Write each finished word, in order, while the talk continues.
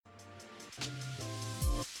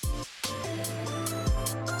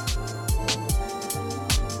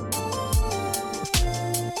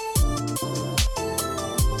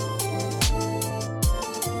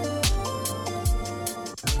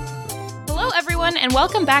everyone, and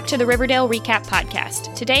welcome back to the Riverdale Recap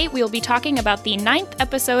Podcast. Today, we will be talking about the 9th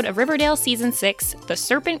episode of Riverdale Season 6, The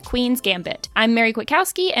Serpent Queen's Gambit. I'm Mary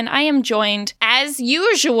Kwiatkowski, and I am joined, as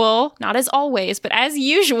usual, not as always, but as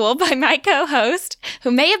usual, by my co-host,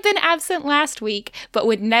 who may have been absent last week, but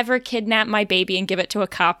would never kidnap my baby and give it to a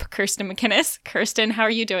cop, Kirsten McInnes. Kirsten, how are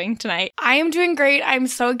you doing tonight? I am doing great. I'm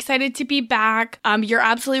so excited to be back. You're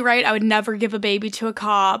absolutely right. I would never give a baby to a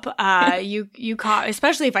cop. You caught,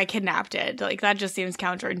 especially if I kidnapped it. Like, that just seems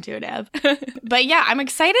counterintuitive. But yeah, I'm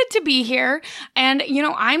excited to be here. And,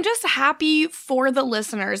 I'm just happy for the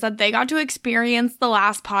listeners that they got to experience the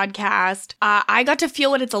last podcast. I got to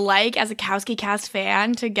feel what it's like as a Kowski Cast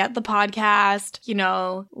fan to get the podcast,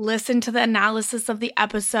 listen to the analysis of the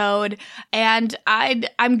episode. And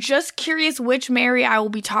I'm just curious which Mary I will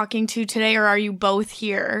be talking to today, or are you both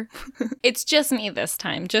here? It's just me this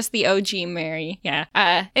time, just the OG Mary. Yeah.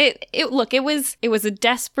 It was a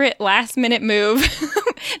desperate last-minute move.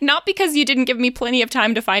 Not because you didn't give me plenty of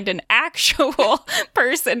time to find an actual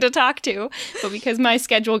person to talk to, but because my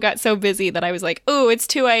schedule got so busy that I was like, oh, it's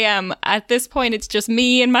 2 a.m. At this point, it's just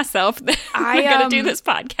me and myself that we're going to do this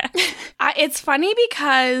podcast. It's funny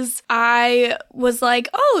because I was like,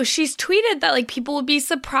 oh, she's tweeted that like people would be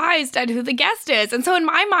surprised at who the guest is. And so in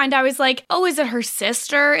my mind, I was like, oh, is it her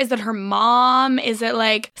sister? Is it her mom? Is it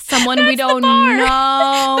like someone we don't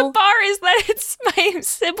know? The bar is that it's my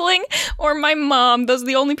sibling or my mom. Those are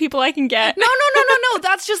the only people I can get. No.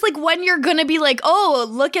 That's just like when you're gonna be like, oh,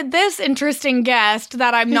 look at this interesting guest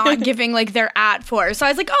that I'm not giving like their @. So I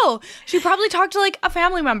was like, oh, she probably talked to like a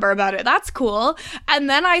family member about it. That's cool. And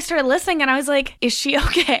then I started listening and I was like, is she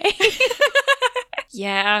okay?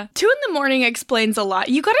 Yeah. 2 a.m. explains a lot.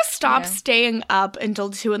 You gotta stop staying up until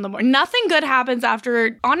 2 a.m. Nothing good happens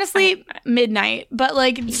after, honestly, midnight, but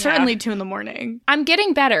certainly 2 a.m. I'm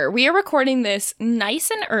getting better. We are recording this nice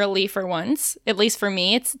and early for once. At least for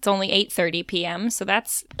me, it's only 8:30 p.m. So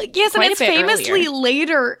that's yes, and it's famously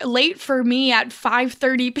earlier. late for me at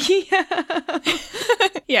 5:30 p.m.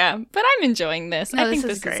 Yeah, but I'm enjoying this. No, I think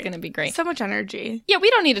this is great. going to be great. So much energy. Yeah, we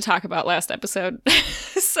don't need to talk about last episode.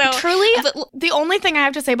 So truly, the only thing I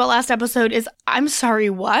have to say about last episode is, I'm sorry,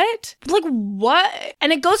 what? Like, what?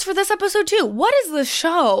 And it goes for this episode too. What is the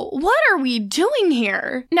show? What are we doing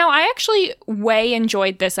here? Now, I actually way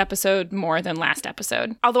enjoyed this episode more than last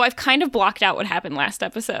episode. Although I've kind of blocked out what happened last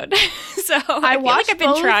episode. So I feel like I've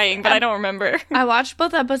been trying, but I don't remember. I watched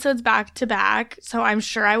both episodes back to back, so I'm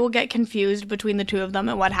sure I will get confused between the two of them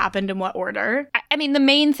and what happened in what order. I mean, the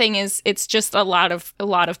main thing is it's just a lot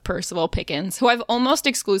of Percival Pickens, who I've almost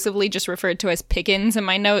exclusively just referred to as Pickens in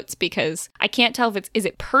my notes because I can't tell if is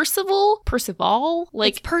it Percival? Percival?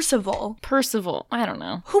 It's Percival. Percival. I don't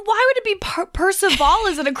know. Why would it be Percival?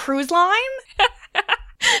 Is it a cruise line?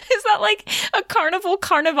 Is that like a carnival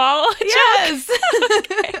Yes.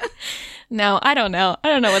 Okay. No, I don't know. I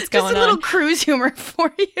don't know what's going on. Just a little cruise humor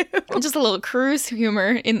for you. Just a little cruise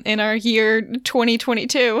humor in our year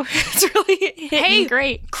 2022. It's really hitting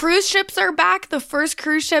great. Cruise ships are back. The first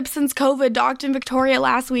cruise ship since COVID docked in Victoria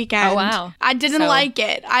last weekend. Oh, wow. I didn't like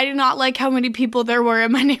it. I did not like how many people there were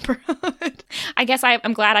in my neighborhood. I guess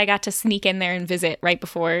I'm glad I got to sneak in there and visit right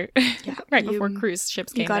before before cruise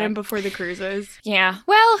ships came You got back. in before the cruises. Yeah.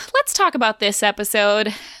 Well, let's talk about this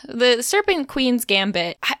episode. The Serpent Queen's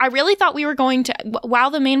Gambit. I really thought we were going to,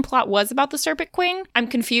 while the main plot was about the Serpent Queen, I'm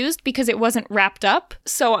confused because it wasn't wrapped up.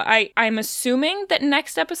 So I'm assuming that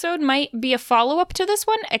next episode might be a follow-up to this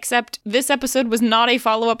one, except this episode was not a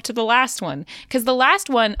follow-up to the last one. Because the last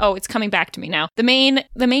one, it's coming back to me now. The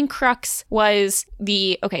main crux was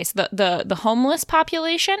the homeless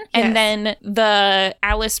population, and then the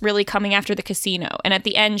Alice really coming after the casino. And at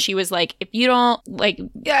the end, she was like, if you don't,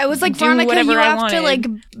 it was like, Veronica, you have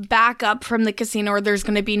to back up from the casino or there's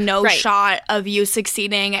going to be no shot of you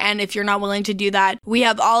succeeding. And if you're not willing to do that, we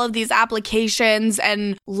have all of these applications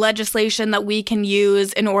and legislation that we can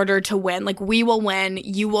use in order to win. Like, we will win.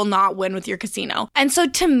 You will not win with your casino. And so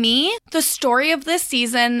to me, the story of this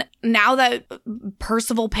season, now that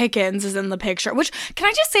Percival Pickens is in the picture, which, can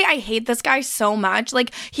I just say, I hate this guy so much.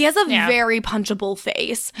 Like, he has a very punchable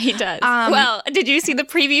face. He does. Well, did you see the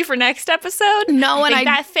preview for next episode? No, I think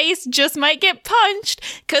that face just might get punched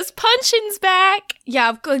because punching's back.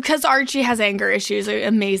 Yeah, because our Archie has anger issues.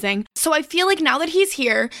 Amazing. So I feel like now that he's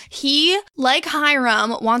here, he, like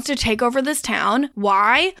Hiram, wants to take over this town.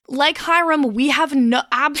 Why? Like Hiram, we have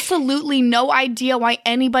absolutely no idea why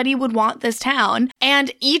anybody would want this town.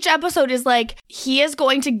 And each episode is like, he is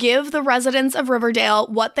going to give the residents of Riverdale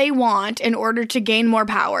what they want in order to gain more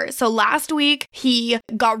power. So last week, he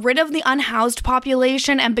got rid of the unhoused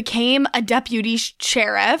population and became a deputy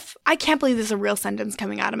sheriff. I can't believe this is a real sentence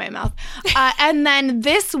coming out of my mouth. And then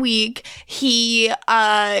this week, he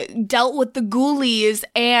dealt with the ghoulies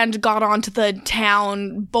and got onto the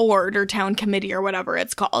town board or town committee or whatever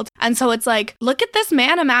it's called. And so it's like, look at this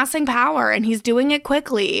man amassing power, and he's doing it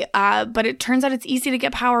quickly. But it turns out it's easy to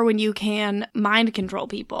get power when you can mind control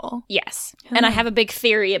people. Yes. And I have a big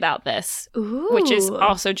theory about this, which is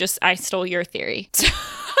also just, I stole your theory.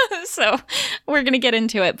 So we're going to get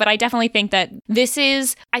into it. But I definitely think that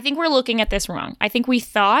I think we're looking at this wrong. I think we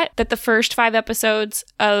thought that the first 5 episodes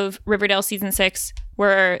of Riverdale season 6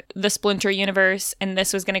 were the Splinter universe, and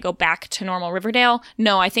this was going to go back to normal Riverdale.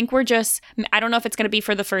 No, I think I don't know if it's going to be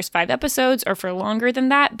for the first 5 episodes or for longer than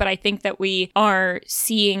that, but I think that we are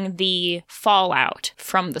seeing the fallout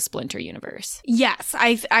from the Splinter universe. Yes,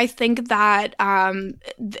 I think that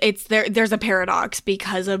there's a paradox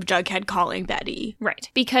because of Jughead calling Betty. Right,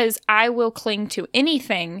 because I will cling to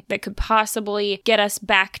anything that could possibly get us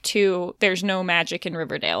back to there's no magic in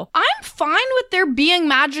Riverdale. I'm fine with there being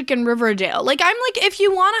magic in Riverdale. Like, I'm like, if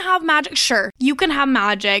you want to have magic, sure, you can have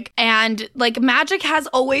magic. And like, magic has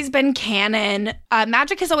always been canon.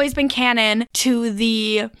 Magic has always been canon to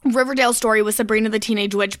the Riverdale story with Sabrina the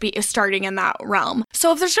Teenage Witch starting in that realm.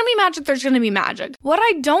 So if there's going to be magic, there's going to be magic. What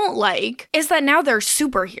I don't like is that now they're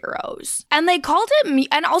superheroes. And they called it,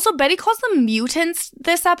 and also Betty calls them mutants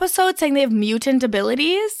this episode, saying they have mutant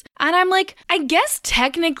abilities. And I'm like, I guess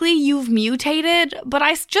technically you've mutated, but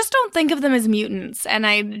I just don't think of them as mutants. And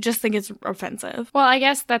I just think it's offensive. Well, I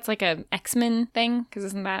guess that's like a X-Men thing, because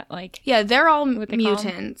isn't that like... Yeah, they're all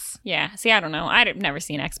mutants. Yeah, see, I don't know. I've never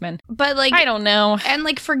seen X-Men. But like... I don't know. And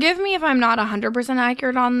like, forgive me if I'm not 100%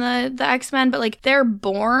 accurate on the X-Men, but like, they're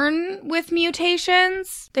born with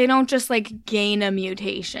mutations. They don't just like gain a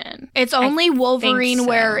mutation. It's only Wolverine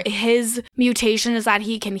where his mutation is that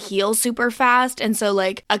he can heal super fast, and so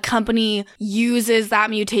like a company uses that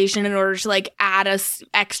mutation in order to like add a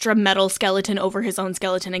extra metal skeleton over his own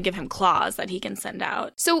skeleton and give him claws that he can send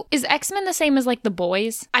out. So is X-Men the same as like The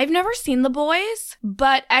Boys? I've never seen The Boys,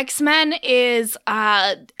 but X-Men is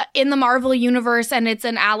in the Marvel universe, and it's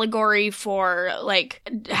an allegory for like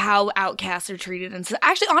how outcasts are treated. And so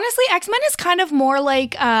actually, honestly, X-Men is kind of more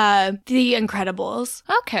like the Incredibles.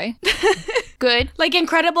 Okay. Good. Like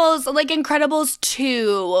Incredibles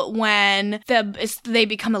 2 when they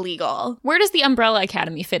become illegal. Where does the Umbrella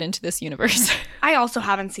Academy fit into this universe? I also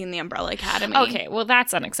haven't seen the Umbrella Academy. Okay, well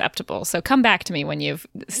that's unacceptable. So come back to me when you've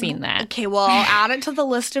seen that. Okay, well I'll add it to the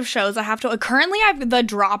list of shows I have to. Currently, The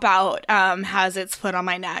Dropout has its foot on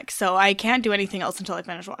my neck, so I can't do anything else until I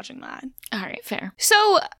finish watching that. All right, fair.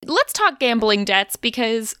 So let's talk gambling debts,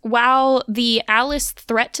 because while the Alice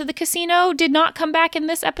threat to the casino did not come back in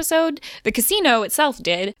this episode, the casino itself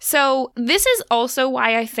did. So this is also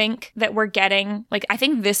why I think that we're getting, like, I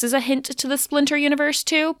think this is a hint to the Splinter universe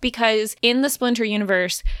too, because in the Splinter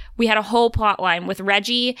universe, we had a whole plot line with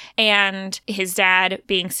Reggie and his dad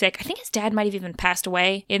being sick. I think his dad might have even passed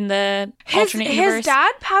away in the alternate universe. His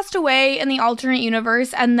dad passed away in the alternate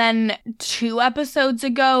universe, and then 2 episodes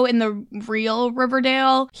ago in the real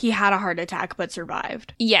Riverdale, he had a heart attack but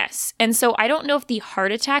survived. Yes. And so I don't know if the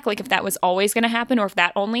heart attack, like if that was always going to happen or if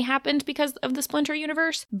that only happened because of the Splinter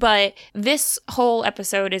universe. But this whole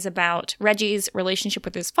episode is about Reggie's relationship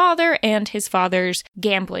with his father and his father's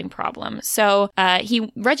gambling problem. So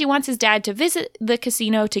Reggie wants his dad to visit the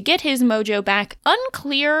casino to get his mojo back.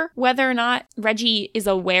 Unclear whether or not Reggie is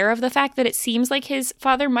aware of the fact that it seems like his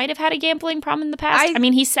father might have had a gambling problem in the past. I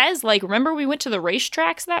mean, he says, like, remember we went to the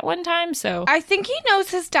racetracks that one time? So I think he knows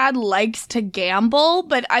his dad likes to gamble,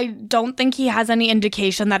 but I don't think he has any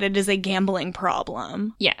indication that it is a gambling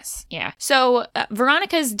problem. Yes. Yeah. So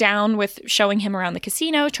Veronica's down with showing him around the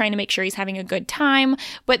casino, trying to make sure he's having a good time.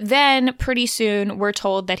 But then pretty soon we're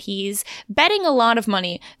told that he's betting a lot of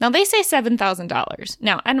money. Now they say $7,000.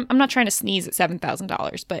 Now I'm not trying to sneeze at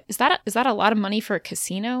 $7,000, but is that a lot of money for a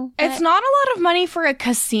casino? It's not a lot of money for a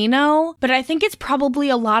casino, but I think it's probably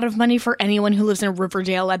a lot of money for anyone who lives in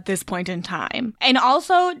Riverdale at this point in time. And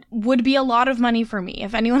also would be a lot of money for me.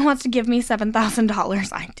 If anyone wants to give me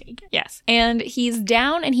 $7,000, I'd take it. Yes. Yes. And he's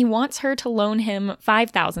down and he wants her to loan him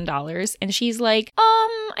 $5,000. And she's like,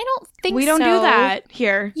 I don't think so. We don't do that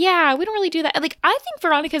here. Yeah, we don't really do that. Like, I think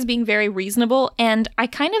Veronica's being very reasonable, and I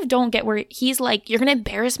kind of don't get where he's like, you're gonna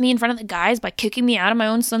embarrass me in front of the guys by kicking me out of my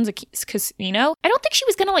own son's casino. I don't think she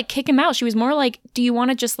was gonna like kick him out. She was more like, do you want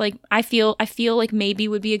to just like, I feel like maybe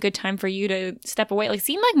would be a good time for you to step away. Like,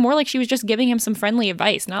 seemed like more like she was just giving him some friendly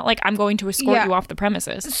advice, not like, I'm going to escort you off the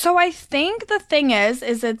premises. So I think the thing is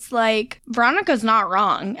it's like Veronica's not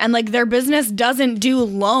wrong, and like their business doesn't do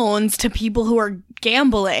loans to people who are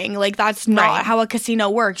gambling. Like, that's not how a casino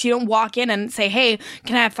works. You don't walk in and say, hey,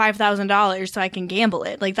 can I have $5,000 so I can gamble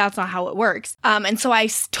it? Like, that's not how it works. And so I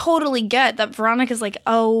totally get that Veronica's like,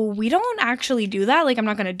 oh, we don't actually do that. Like, I'm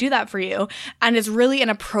not going to do that for you. And it's really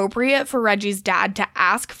inappropriate for Reggie's dad to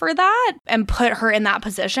ask for that and put her in that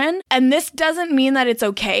position. And this doesn't mean that it's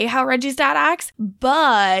okay how Reggie's dad acts,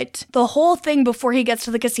 but the whole thing before he gets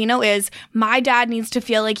to the casino is, my dad needs to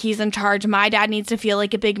feel like he's in charge. My dad needs to feel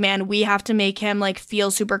like a big man. We have to make him like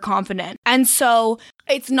feel super confident. And so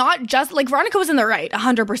it's not just like Veronica was in the right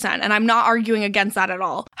 100%, and I'm not arguing against that at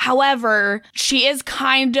all. However, she is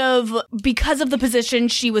kind of, because of the position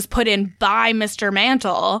she was put in by Mr.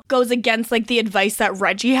 Mantle, goes against like the advice that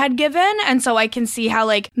Reggie had given. And so I can see how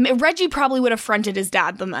like Reggie probably would have fronted his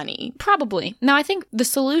dad the money. Probably. Now, I think the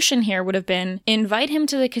solution here would have been invite him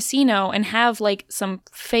to the casino and have like some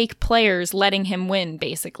fake players letting him win,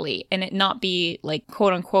 basically, and it not be like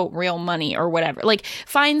quote unquote real money or whatever. Like,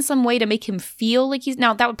 find some way to make him feel like he's,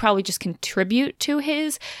 now that would probably just contribute to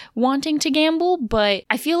his wanting to gamble, but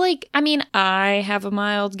I feel like, I mean, I have a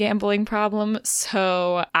mild gambling problem,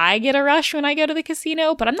 so I get a rush when I go to the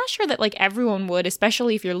casino, but I'm not sure that like everyone would,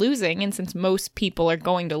 especially if you're losing, and since most people are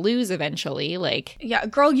going to lose eventually, like... Yeah,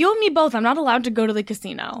 girl, you and me both. I'm not allowed to go to the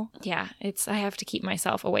casino. Yeah, I have to keep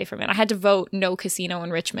myself away from it. I had to vote no casino in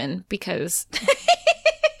Richmond because...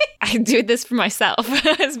 I do this for myself.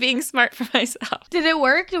 I was being smart for myself. Did it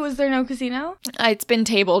work? Was there no casino? It's been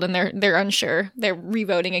tabled and they're unsure. They're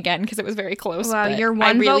revoting again because it was very close. Wow, your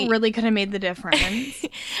one vote really could have made the difference.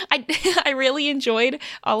 I really enjoyed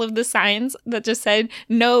all of the signs that just said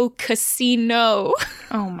no casino.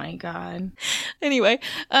 Oh my God. Anyway,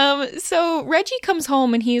 so Reggie comes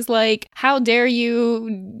home and he's like, how dare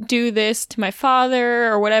you do this to my father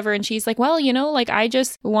or whatever? And she's like, well, you know, like I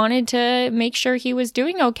just wanted to make sure he was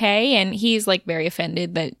doing okay. And he's like very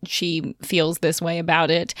offended that she feels this way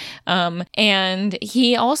about it. And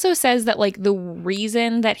he also says that like the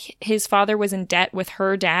reason that his father was in debt with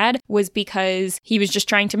her dad was because he was just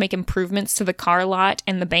trying to make improvements to the car lot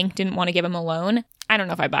and the bank didn't want to give him a loan. I don't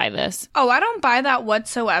know if I buy this. Oh, I don't buy that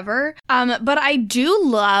whatsoever. But I do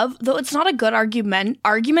love, though it's not a good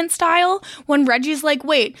argument style, when Reggie's like,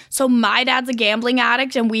 wait, so my dad's a gambling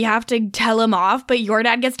addict and we have to tell him off, but your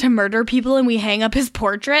dad gets to murder people and we hang up his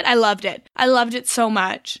portrait? I loved it. I loved it so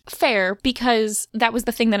much. Fair, because that was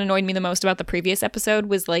the thing that annoyed me the most about the previous episode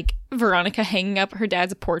was like Veronica hanging up her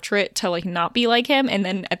dad's portrait to like not be like him, and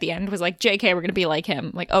then at the end was like, JK, we're gonna be like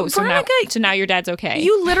him. Like, oh, so Veronica, now your dad's okay.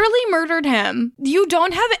 You literally murdered him. You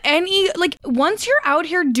don't have any, like, once you're out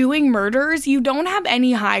here doing murders, you don't have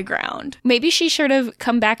any high ground. Maybe she should have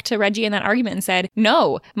come back to Reggie in that argument and said,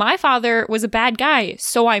 no, my father was a bad guy,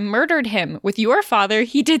 so I murdered him. With your father,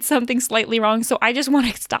 he did something slightly wrong, so I just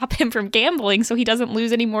want to stop him from gambling so he doesn't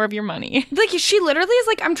lose any more of your money. Like, she literally is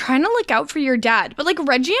like, I'm trying to look out for your dad. But, like,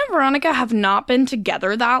 Reggie and Veronica have not been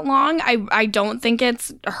together that long. I don't think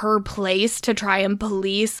it's her place to try and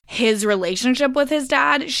police his relationship with his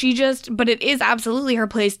dad. But it is absolutely her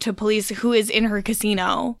place to police who is in her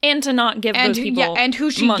casino. And to not give those people money. And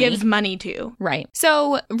who she gives money to. Right.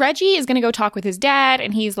 So Reggie is going to go talk with his dad,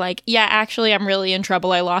 and he's like, yeah, actually, I'm really in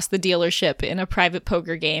trouble. I lost the dealership in a private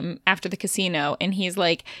poker game after the casino. And he's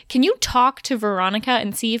like, can you talk to Veronica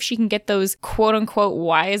and see if she can get those quote-unquote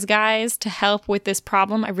wise guys to help with this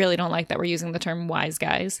problem? I really don't like that we're using the term wise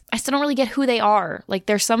guys. I still don't really get who they are. Like,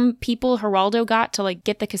 there's some people Geraldo got to, like,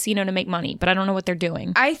 get the casino to make money, but I don't know what they're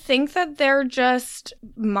doing. I think that they're just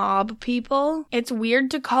mob people. It's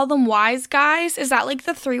weird to call them wise guys. Is that like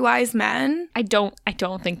the three wise men? I don't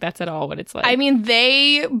think that's at all what it's like. I mean,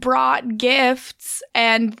 they brought gifts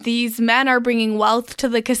and these men are bringing wealth to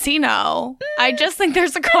the casino. I just think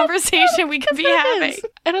there's a conversation we could be having.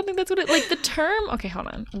 I don't think that's what it, like the term, okay, hold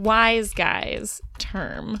on. Wise guys.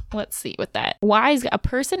 term. Let's see with that. Wise, a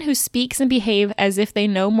person who speaks and behave as if they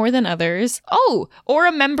know more than others. Oh, or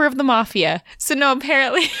a member of the mafia. So no,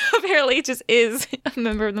 apparently it just is a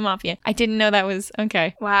member of the mafia. I didn't know that was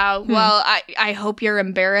okay. Wow. Well, I hope you're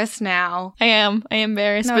embarrassed now. I am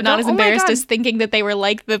embarrassed, but not as embarrassed as thinking that they were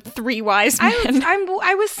like the three wise men.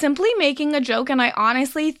 I was simply making a joke, and I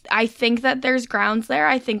think that there's grounds there.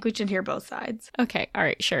 I think we should hear both sides. Okay, all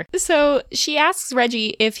right, sure. So she asks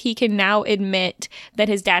Reggie if he can now admit that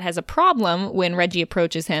his dad has a problem when Reggie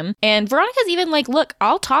approaches him. And Veronica's even like, look,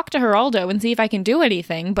 I'll talk to Geraldo and see if I can do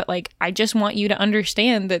anything, but like, I just want you to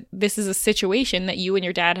understand that this is a situation that you and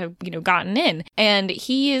your dad have, gotten in. And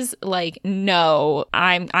he is like, no,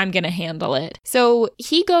 I'm gonna handle it. So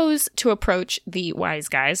he goes to approach the wise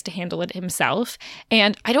guys to handle it himself.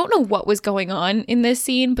 And I don't know what was going on in this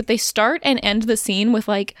scene, but they start and end the scene with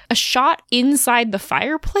like a shot inside the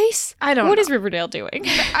fireplace. I don't know. What is Riverdale doing?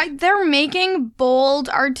 They're making bold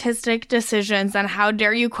artistic decisions, and how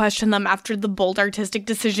dare you question them after the bold artistic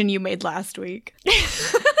decision you made last week?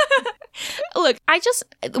 Look,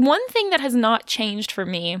 one thing that has not changed for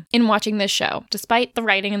me in watching this show, despite the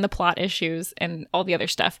writing and the plot issues and all the other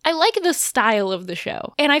stuff, I like the style of the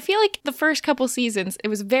show. And I feel like the first couple seasons, it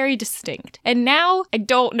was very distinct. And now I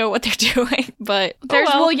don't know what they're doing, but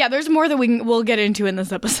there's more that we'll get into in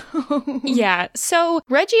this episode. Yeah. So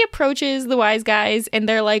Reggie approaches the wise guys and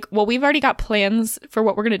they're like, well, we've already got plans for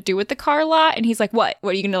what we're going to do with the car lot. And he's like, what?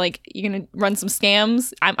 What are you going to you going to run some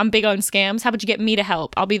scams? I'm big on scams. How about you get me to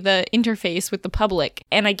help? I'll be the interface with the public.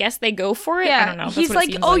 And I guess they go for it. Yeah. I don't know. He's like,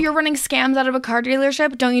 you're running scams out of a car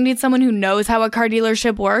dealership? Don't you need someone who knows how a car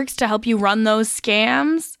dealership works to help you run those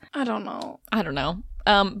scams? I don't know.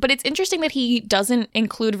 But it's interesting that he doesn't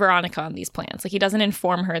include Veronica on these plans. Like, he doesn't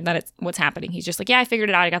inform her that it's what's happening. He's just like, yeah, I figured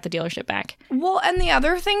it out. I got the dealership back. Well, and the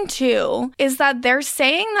other thing, too, is that they're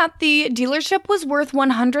saying that the dealership was worth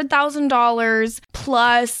 $100,000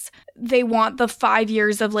 plus they want the 5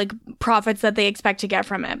 years of profits that they expect to get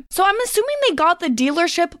from it. So I'm assuming they got the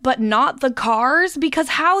dealership but not the cars, because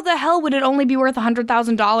how the hell would it only be worth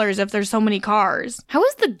 $100,000 if there's so many cars? How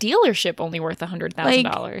is the dealership only worth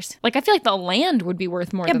 $100,000? I feel like the land would be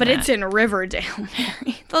worth more than that. Yeah, but it's in Riverdale,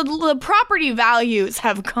 Mary. The property values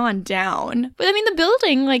have gone down. But I mean,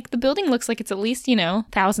 the building looks like it's at least,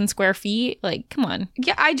 1,000 square feet. Come on.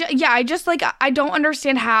 Yeah, I don't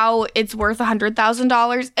understand how it's worth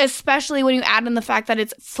 $100,000, especially when you add in the fact that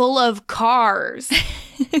it's full of cars.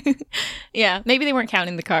 Yeah, maybe they weren't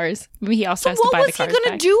counting the cars. Maybe he also has to buy the cars back. What was he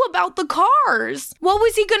going to do about the cars? Where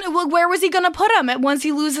was he going to put them once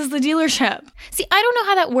he loses the dealership? See, I don't know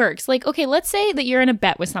how that works. Okay, let's say that you're in a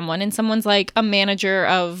bet with someone and someone's a manager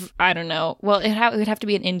of, I don't know, well, it would have to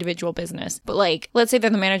be an individual business. But let's say they're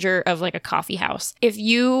the manager of a coffee house. If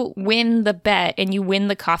you win the bet and you win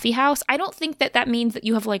the coffee house, I don't think that means that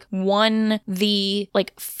you have won the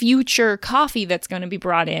future coffee that's going to be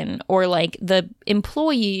brought in, or the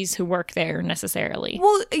employees who work there necessarily.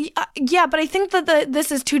 Well, yeah, but I think that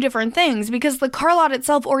this is two different things, because the car lot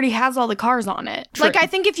itself already has all the cars on it. True. I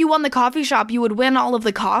think if you won the coffee shop, you would win all of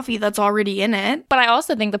the coffee that's already in it. But I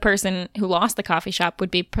also think the person who lost the coffee shop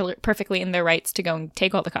would be perfectly in their rights to go and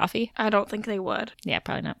take all the coffee. I don't think they would. Yeah,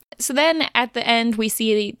 probably not. So then at the end, we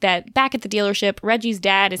see that back at the dealership, Reggie's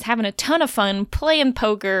dad is having a ton of fun playing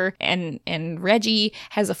poker, and Reggie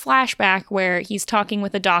has a flashback where he's talking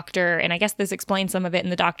with a doctor, and I guess this explains some of it,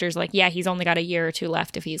 and the doctor's like, yeah, he's only got a year or two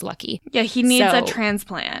left if he's lucky. Yeah, he needs a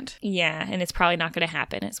transplant. Yeah, and it's probably not going to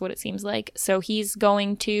happen, is what it seems like. So he's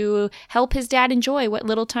going to help his dad enjoy what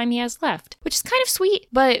little time he has left, which is kind of sweet,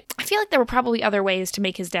 but I feel like there were probably other ways to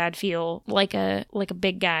make his dad feel like a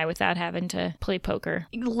big guy without having to play poker.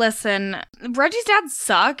 Listen, Reggie's dad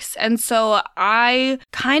sucks, and so I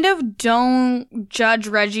kind of don't judge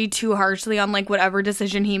Reggie too harshly on whatever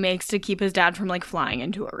decision he makes to keep his dad from flying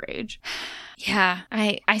into a rage. Yeah,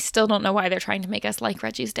 I still don't know why they're trying to make us like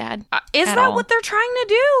Reggie's dad. Is that what they're trying to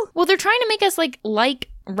do? Well, they're trying to make us like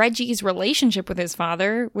Reggie's relationship with his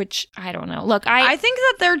father, which I don't know. Look, I think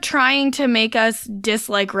that they're trying to make us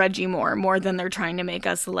dislike Reggie more than they're trying to make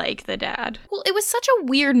us like the dad. Well, it was such a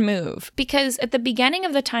weird move, because at the beginning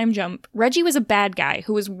of the time jump, Reggie was a bad guy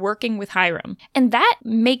who was working with Hiram. And that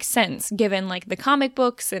makes sense given the comic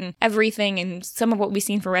books and everything and some of what we've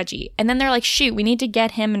seen for Reggie. And then they're like, shoot, we need to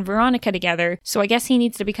get him and Veronica together. So I guess he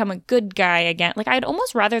needs to become a good guy again. I'd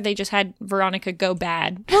almost rather they just had Veronica go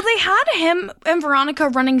bad. Well, they had him and Veronica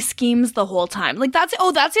run running schemes the whole time. Like, that's the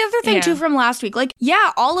other thing, too, from last week. Like,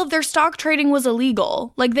 yeah, all of their stock trading was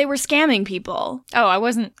illegal. Like, they were scamming people. Oh, I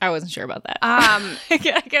wasn't sure about that. I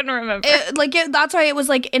couldn't remember. That's why it was,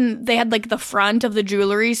 like, they had, like, the front of the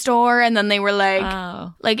jewelry store, and then they were, like,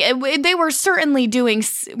 they were certainly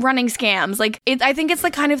running scams. Like, I think it's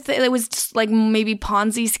the kind of thing, it was just, like, maybe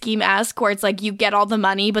Ponzi scheme-esque, where it's, like, you get all the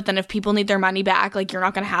money, but then if people need their money back, like, you're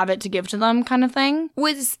not going to have it to give to them kind of thing.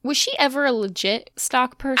 Was she ever a legit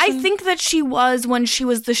stock person? I think that she was when she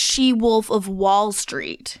was the she-wolf of Wall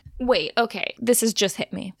Street. Wait, okay, this has just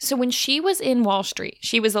hit me. So when she was in Wall Street,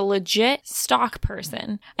 she was a legit stock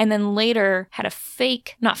person, and then later had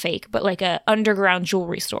like a underground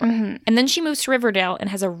jewelry store. Mm-hmm. And then she moves to Riverdale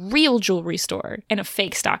and has a real jewelry store and a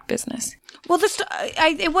fake stock business. Well,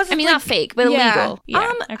 it wasn't. I mean, not fake, but illegal.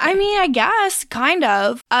 Yeah. Okay. I mean, I guess kind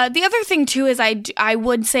of. The other thing too is I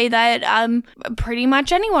would say that pretty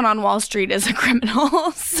much anyone on Wall Street is a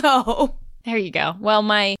criminal. So. There you go. Well,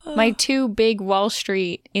 my two big Wall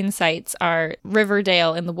Street insights are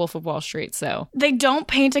Riverdale and The Wolf of Wall Street, so. They don't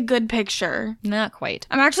paint a good picture. Not quite.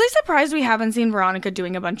 I'm actually surprised we haven't seen Veronica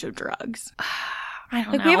doing a bunch of drugs. I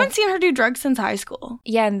don't know. We haven't seen her do drugs since high school.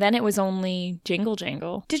 Yeah, and then it was only Jingle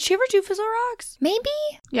Jangle. Did she ever do Fizzle Rocks? Maybe.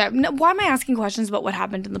 Yeah, no, why am I asking questions about what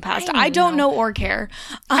happened in the past? I don't know or care.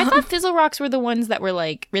 I thought Fizzle Rocks were the ones that were,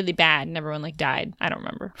 like, really bad and everyone, like, died. I don't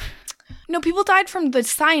remember. No, people died from the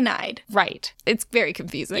cyanide. Right. It's very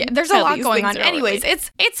confusing. Yeah, there's a lot going on. Anyways,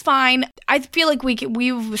 it's fine. I feel like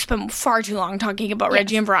we've spent far too long talking about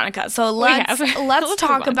Reggie and Veronica. So let's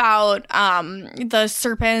talk about the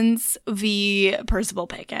Serpents v. Percival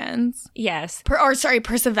Pickens. Yes.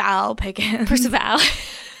 Percival Pickens. Percival.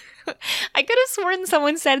 I could have sworn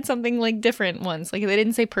someone said something like different once. Like they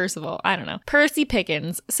didn't say Percival. I don't know. Percy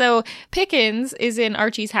Pickens. So Pickens is in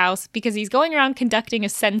Archie's house because he's going around conducting a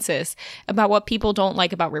census about what people don't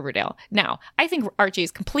like about Riverdale. Now, I think Archie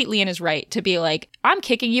is completely in his right to be like, I'm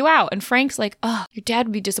kicking you out. And Frank's like, oh, your dad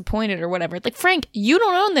would be disappointed or whatever. Like, Frank, you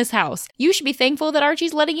don't own this house. You should be thankful that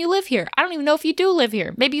Archie's letting you live here. I don't even know if you do live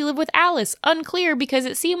here. Maybe you live with Alice. Unclear, because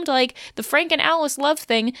it seemed like the Frank and Alice love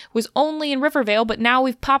thing was only in Riverdale, but now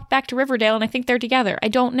we've popped back to Riverdale and I think they're together. I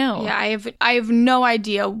don't know. Yeah, I have no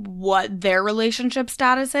idea what their relationship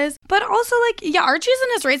status is. But also, like, yeah, Archie's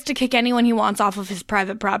in his rights to kick anyone he wants off of his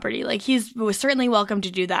private property. Like, was certainly welcome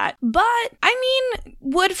to do that. But, I mean,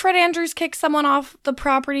 would Fred Andrews kick someone off the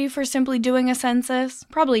property for simply doing a census?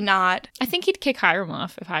 Probably not. I think he'd kick Hiram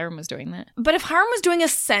off if Hiram was doing that. But if Hiram was doing a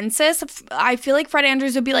census, I feel like Fred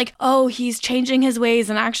Andrews would be like, oh, he's changing his ways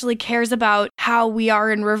and actually cares about how we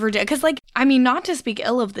are in Riverdale. Because, like, I mean, not to speak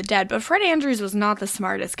ill of the dead, but Fred Andrews was not the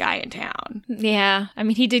smartest guy in town. Yeah. I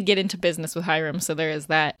mean, he did get into business with Hiram, so there is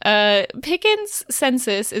that. Pickens'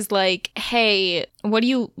 census is like, hey, what do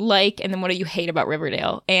you like and then what do you hate about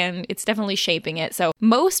Riverdale? And it's definitely shaping it. So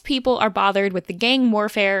most people are bothered with the gang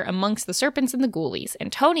warfare amongst the Serpents and the Ghoulies.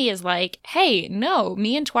 And Tony is like, hey, no,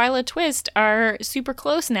 me and Twyla Twist are super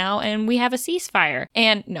close now and we have a ceasefire.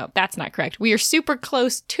 And no, that's not correct. We are super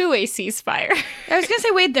close to a ceasefire. I was going to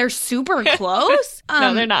say, wait, they're super close?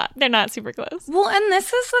 No, they're not. They're not super close. Well, and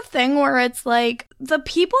this is the thing where it's like, the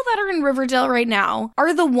people that are in Riverdale right now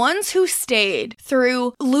are the ones who stayed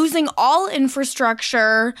through losing all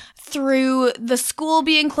infrastructure, through the school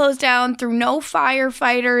being closed down, through no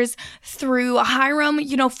firefighters, through Hiram,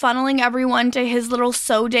 funneling everyone to his little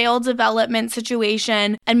Sodale development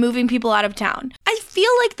situation and moving people out of town. I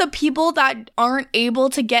feel like the people that aren't able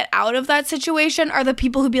to get out of that situation are the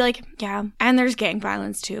people who be like, yeah, and there's gang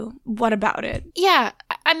violence too. What about it? Yeah,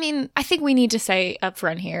 I mean, I think we need to say up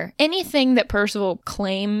front here, anything that Percival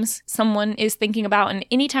claims someone is thinking about, and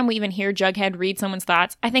anytime we even hear Jughead read someone's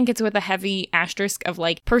thoughts, I think it's with a heavy asterisk of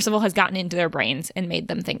like, Percival has gotten into their brains and made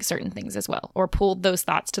them think certain things as well, or pulled those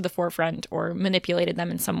thoughts to the forefront or manipulated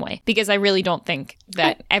them in some way. Because I really don't think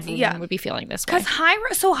that everyone would be feeling this way. Because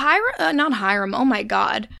not Hiram, oh my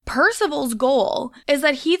God. Percival's goal is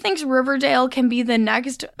that he thinks Riverdale can be the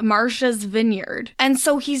next Marcia's Vineyard. And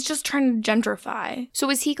so he's just trying to gentrify. So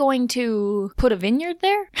is he going to put a vineyard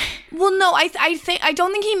there? Well, no, I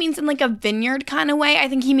don't think he means in like a vineyard kind of way. I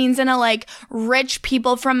think he means in a like rich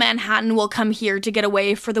people from Manhattan will come here to get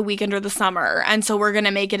away for the weekend or the summer. And so we're going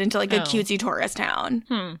to make it into like a cutesy tourist town.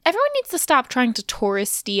 Everyone needs to stop trying to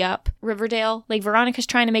touristy up Riverdale. Like Veronica's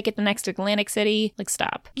trying to make it the next Atlantic City. Like,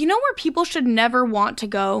 stop. You know where people should never want to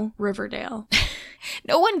go? Riverdale.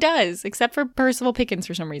 No one does, except for Percival Pickens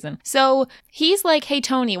for some reason. So he's like, hey,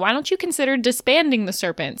 Tony, why don't you consider disbanding the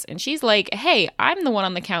Serpents? And she's like, hey, I'm the one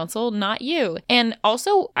on the council, not you. And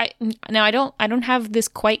also, I don't have this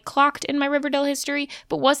quite clocked in my Riverdale history,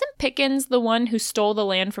 but wasn't Pickens the one who stole the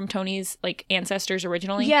land from Tony's like ancestors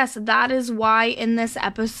originally? Yes, that is why in this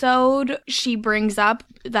episode she brings up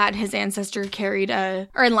that his ancestor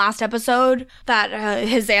or in last episode, that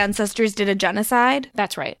his ancestors did a genocide.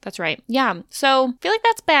 That's right. Yeah. So I feel like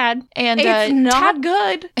that's bad. And it's not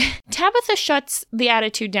good. Tabitha shuts the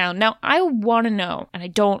attitude down. Now, I want to know, and I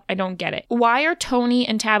don't get it. Why are Tony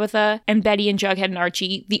and Tabitha and Betty and Jughead and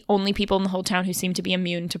Archie the only people in the whole town who seem to be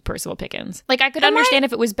immune to Percival Pickens? Like, I could understand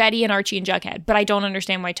if it was Betty and Archie and Jughead, but I don't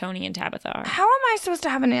understand why Tony and Tabitha are. How am I supposed to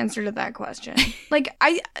have an answer to that question? Like,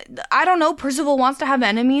 I don't know. Percival wants to have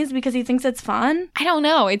enemies because he thinks it's fun. I don't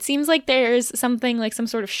know. It seems like there's something like some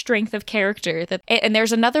sort of strength of character and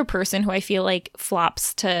there's another person who I feel like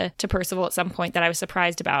flops to Percival at some point that I was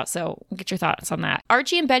surprised about. So get your thoughts on that.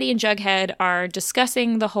 Archie and Betty and Jughead are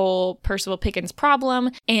discussing the whole Percival Pickens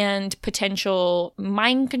problem and potential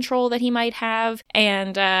mind control that he might have.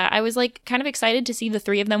 And I was like kind of excited to see the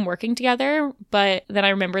three of them working together. But then I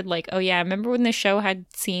remembered like, oh yeah, I remember when this show had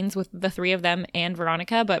scenes with the three of them and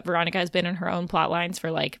Veronica, but Veronica has been in her own plot lines for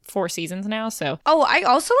like 4 seasons now. So I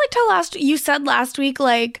also liked how you said last week,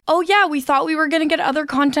 like, oh yeah, we thought we were going to get other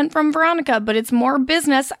content from Veronica, but it's more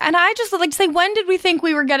business. And I just would like to say, when did we think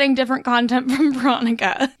we were getting different content from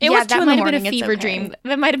Veronica? It was 2 in the morning. That might have been a fever dream.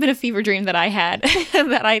 That might have been a fever dream that I had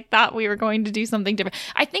that I thought we were going to do something different.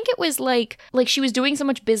 I think it was like she was doing so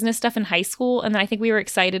much business stuff in high school, and then I think we were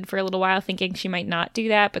excited for a little while thinking she might not do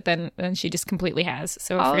that, but then she just completely has.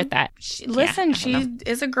 So forget that. She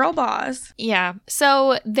is a girl boss. Yeah.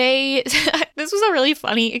 So this was a really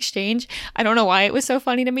funny exchange. I don't know why it was so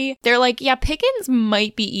funny to me. They're like, yeah, Pickens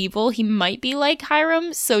might be evil. He might be like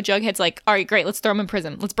Hiram. So Jughead's like, all right, great. Let's throw him in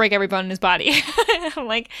prison. Let's break every bone in his body. I'm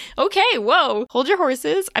like, okay, whoa, hold your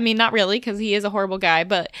horses. I mean, not really, because he is a horrible guy,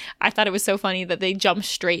 but I thought it was so funny that they jumped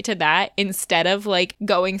straight to that instead of like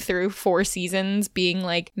going through 4 seasons being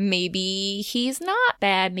like, maybe he's not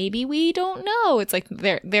bad. Maybe we don't know. It's like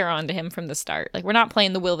they're on to him from the start. Like, we're not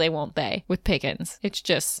playing the will they won't they with Pickens. It's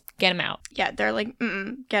just get him out. Yeah, they're like,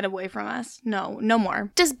 get away from us. No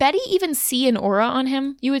more. Does Betty even see an aura on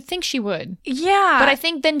him? You would think she would. Yeah. But I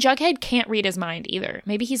think then Jughead can't read his mind either.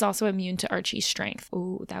 Maybe he's also immune to Archie's strength.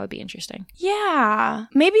 Ooh, that would be interesting. Yeah.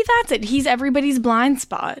 Maybe that's it. He's everybody's blind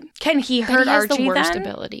spot. Can he hurt Archie the worst then?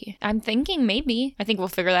 ability. I'm thinking maybe. I think we'll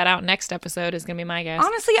figure that out next episode is going to be my guess.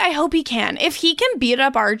 Honestly, I hope he can. If he can beat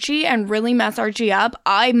up Archie and really mess Archie up,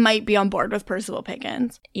 I might be on board with Percival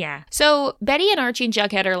Pickens. Yeah. So Betty and Archie and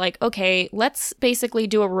Jughead are like, okay, let's basically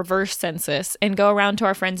do a reverse census and go around to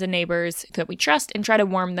our friends and neighbors that we trust and try to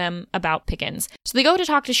warn them about Pickens. So they go to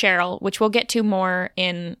talk to Cheryl, which we'll get to more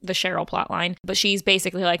in the Cheryl plotline, but she's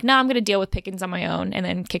basically like, no, I'm going to deal with Pickens on my own, and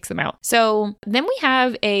then kicks them out. So then we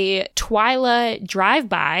have a Twyla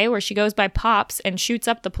drive-by where she goes by Pops and shoots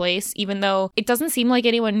up the place, even though it doesn't seem like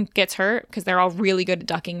anyone gets hurt because they're all really good at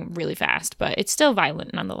ducking really fast, but it's still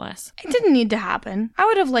violent nonetheless. It didn't need to happen. I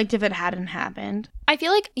would have liked if it hadn't happened. I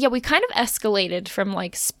feel like, yeah, we kind of escalated from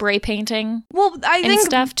like spray painting I think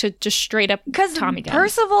stuff to just straight up Tommy guns.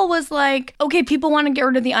 Percival was like, okay, people want to get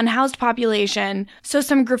rid of the unhoused population, so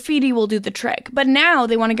some graffiti will do the trick. But now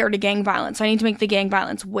they want to get rid of gang violence, so I need to make the gang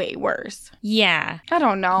violence way worse. Yeah. I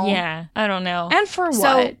don't know. Yeah, I don't know. And for what?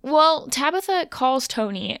 So, well, Tabitha calls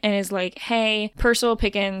Tony and is like, hey, Percival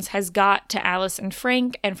Pickens has got to Alice and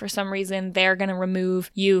Frank, and for some reason they're going to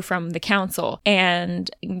remove you from the council. And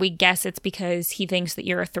we guess it's because he thinks that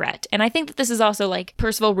you're a threat. And I think that this is also like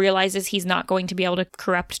Percival realizes he's not going to be able to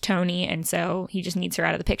corrupt Tony, and so he just needs her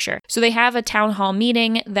out of the picture. So they have a town hall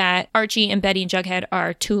meeting that Archie and Betty and Jughead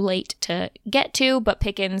are too late to get to, but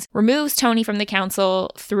Pickens removes Tony from the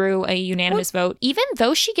council through a unanimous vote, even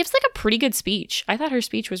though she gives like a pretty good speech. I thought her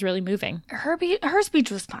speech was really moving. Her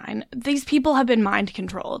speech was fine. These people have been mind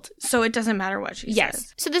controlled, so it doesn't matter what she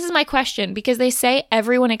says. So this is my question, because they say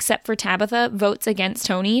everyone except for Tabitha votes against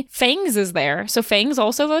Tony. Fangs is there, so Fangs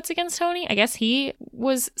also votes against Tony. I guess he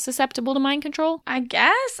was susceptible to mind control. I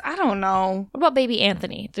guess. I don't know. What about Baby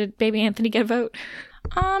Anthony? Did Baby Anthony get a vote?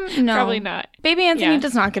 No. Probably not. Baby Anthony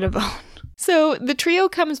does not get a vote. So the trio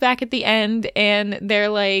comes back at the end and they're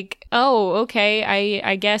like, oh, okay,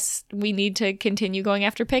 I guess we need to continue going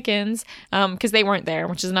after Pickens, because they weren't there,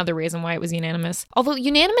 which is another reason why it was unanimous. Although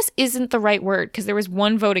unanimous isn't the right word, because there was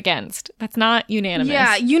one vote against. That's not unanimous.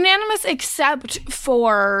 Yeah, unanimous except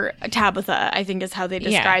for Tabitha, I think is how they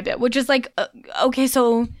described it, which is like, okay,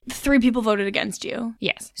 so 3 people voted against you.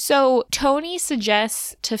 Yes. So Tony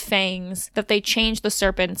suggests to Fangs that they change the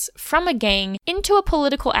Serpents from a gang into a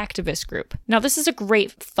political activist group. Now, this is a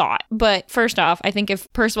great thought, but first off, I think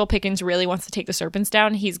if Percival Pickens really wants to take the Serpents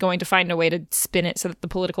down, he's going to find a way to spin it so that the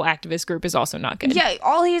political activist group is also not good. Yeah,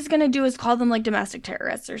 all he's gonna do is call them like domestic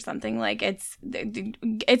terrorists or something. Like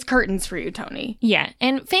it's curtains for you, Tony. Yeah,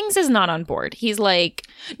 and Fangs is not on board. He's like,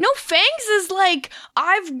 no, Fangs is like,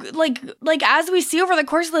 I've like as we see over the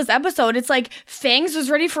course of this episode, it's like Fangs was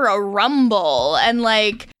ready for a rumble and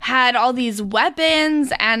like had all these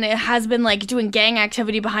weapons and it has been like doing gang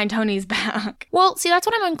activity behind Tony's back. Well, see, that's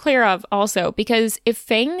what I'm unclear of also, because if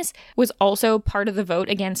Fangs was also part of the vote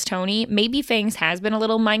against Tony, maybe Fangs has been a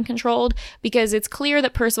little mind controlled, because it's clear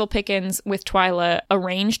that Percival Pickens with Twyla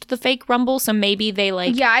arranged the fake rumble, so maybe they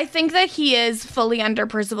like... Yeah, I think that he is fully under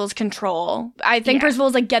Percival's control. I think Percival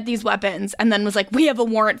was like, get these weapons, and then was like, we have a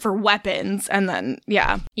warrant for weapons, and then,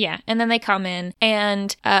 yeah. Yeah, and then they come in,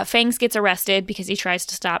 and Fangs gets arrested because he tries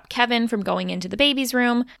to stop Kevin from going into the baby's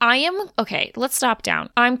room. Okay, let's stop down.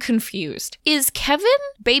 I'm confused. Is Kevin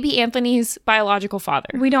baby Anthony's biological father?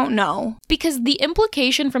 We don't know. Because the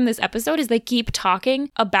implication from this episode is they keep talking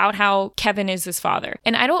about how Kevin is his father.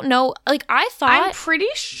 And I don't know, like, I thought... I'm pretty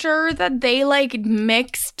sure that they, like,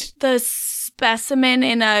 mixed the specimen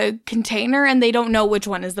in a container and they don't know which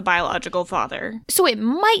one is the biological father. So it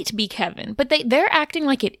might be Kevin, but they're acting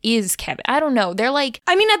like it is Kevin. I don't know. They're like...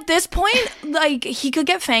 I mean, at this point, like, he could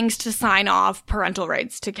get Fangs to sign off parental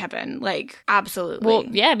rights to Kevin. Like, absolutely. Well,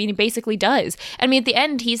 yeah, I mean, he basically does. I mean, at the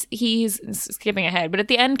end, he's skipping ahead, but at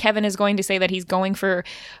the end, Kevin is going to say that he's going for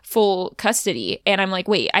full custody. And I'm like,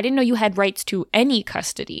 wait, I didn't know you had rights to any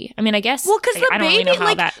custody. I mean, I guess... Well, because the I don't baby, really know how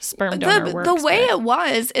like, that sperm donor works. The way it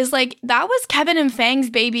was, is like, that was Kevin and Fang's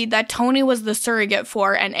baby that Tony was the surrogate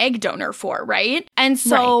for and egg donor for, right? And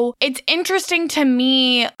so it's interesting to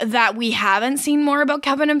me that we haven't seen more about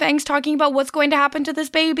Kevin and Fangs talking about what's going to happen to this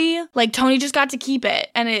baby. Like, Tony just got to keep it,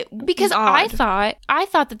 and it because I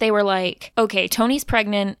thought that they were like, okay, Tony's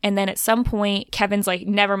pregnant, and then at some point Kevin's like,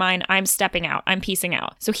 never mind, I'm stepping out, I'm peacing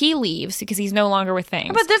out. So he leaves because he's no longer with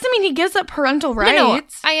Fangs. But doesn't mean he gives up parental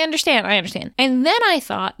rights. No, I understand. And then I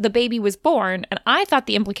thought the baby was born, and I thought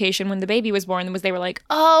the implication when the baby was born was they were like,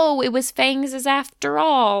 oh, it was Fangs's after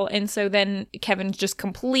all. And so then Kevin's just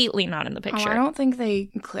completely not in the picture. Oh, I don't think they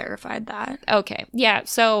clarified that. Okay. Yeah,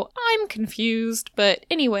 so I'm confused, but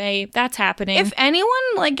anyway, that's happening. If anyone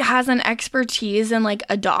like has an expertise in like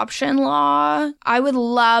adoption law, I would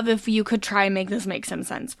love if you could try and make this make some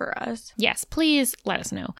sense for us. Yes, please let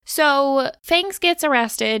us know. So Fangs gets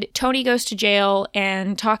arrested. Tony goes to jail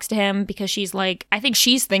and talks to him because she's like, I think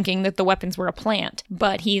she's thinking that the weapons were a plant,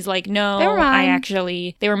 but he's like, no, they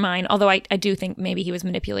were mine. Although I do think maybe he was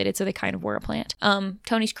manipulated, so they kind of were a plant.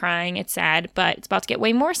 Tony's crying. It's sad, but it's about to get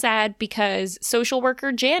way more sad because social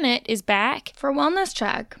worker Janet is back. For a wellness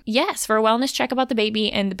check. Yes, for a wellness check about the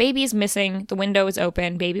baby, and the baby is missing. The window is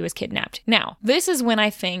open. Baby was kidnapped. Now, this is when I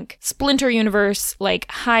think Splinter Universe, like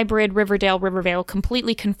hybrid Riverdale,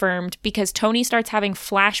 completely confirmed because Tony starts having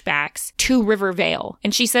flashbacks to Rivervale,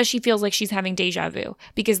 and she says she feels like she's having deja vu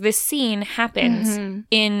because this scene happens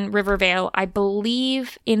in Rivervale, I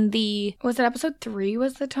believe in the... Was it episode 3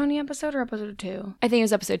 was the Tony episode or episode 2? I think it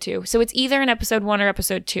was episode 2. So it's either in episode 1 or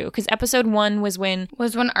episode 2 because episode 1 was when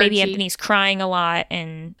baby Anthony's crying a lot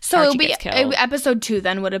and so Archie it'll be gets killed. Episode 2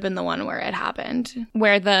 then would have been the one where it happened.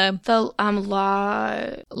 Where the La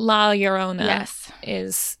Llorona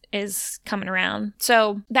is coming around.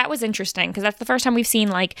 So that was interesting because that's the first time we've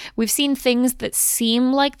seen things that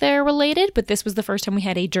seem like they're related, but this was the first time we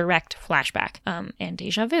had a direct flashback and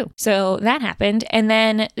deja vu. So that happened. And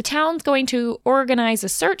then the town's going to organize a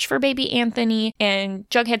search for baby Anthony, and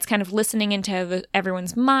Jughead's kind of listening into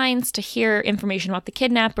everyone's minds to hear information about the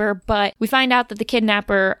kidnapper, but we find out that the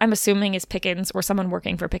kidnapper, I'm assuming, is Pickens or someone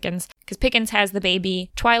working for Pickens because Pickens has the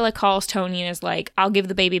baby. Twyla calls Tony and is like, I'll give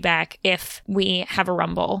the baby back if we have a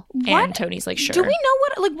rumble. What? And Tony's like, sure. Do we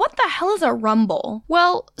know what the hell is a rumble?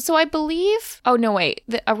 Well, so I believe, oh no, wait,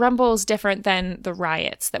 a rumble is different than the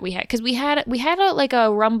riots that we had. Because we had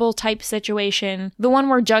a rumble type situation. The one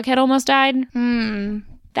where Jughead almost died.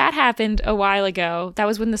 That happened a while ago. That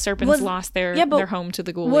was when the Serpents lost their home to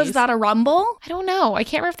the Ghoulies. Was that a rumble? I don't know. I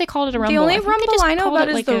can't remember if they called it a rumble. The only rumble I know about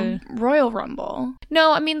is the Royal Rumble.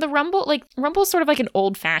 No, I mean, the Rumble, like, Rumble's sort of like an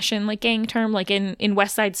old-fashioned, like, gang term. Like, in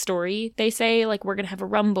West Side Story, they say, like, we're gonna have a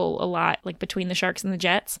rumble a lot, like, between the Sharks and the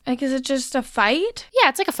Jets. Like, is it just a fight? Yeah,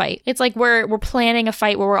 it's like a fight. It's like we're planning a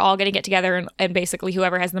fight where we're all gonna get together and basically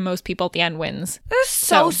whoever has the most people at the end wins. That's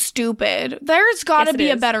so stupid. There's gotta Yes, it be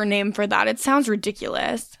a is. better name for that. It sounds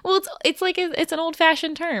ridiculous. Well, it's like it's an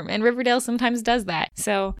old-fashioned term, and Riverdale sometimes does that.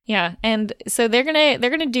 So yeah, and so they're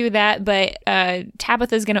gonna do that, but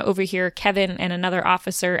Tabitha's gonna overhear Kevin and another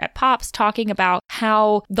officer at Pops talking about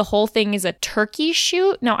how the whole thing is a turkey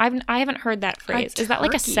shoot. No, I haven't heard that phrase. Is that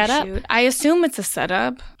like a turkey setup? shoot. I assume it's a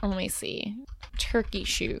setup. Let me see. Turkey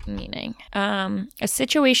shoot meaning a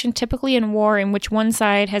situation typically in war in which one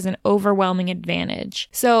side has an overwhelming advantage.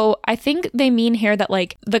 So I think they mean here that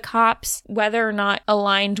like the cops, whether or not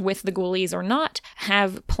aligned with the ghoulies or not,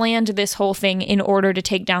 have planned this whole thing in order to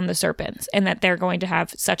take down the serpents, and that they're going to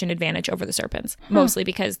have such an advantage over the serpents, mostly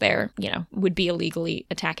because they're, would be illegally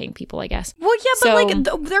attacking people, I guess. Well, yeah, but So-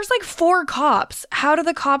 like there's like 4 cops. How do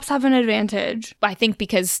the cops have an advantage? I think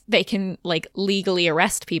because they can like legally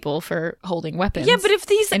arrest people for holding weapons. Yeah, but if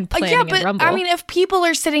these and planning a rumble. I mean, if people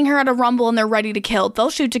are sitting here at a rumble and they're ready to kill, they'll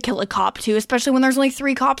shoot to kill a cop too, especially when there's only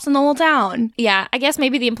 3 cops in the whole town. Yeah, I guess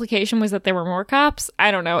maybe the implication was that there were more cops.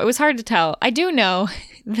 I don't know. It was hard to tell. I do know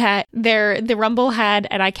that the Rumble had,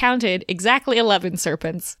 and I counted, exactly 11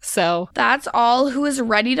 serpents. So, That's all who is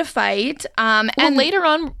ready to fight. and And later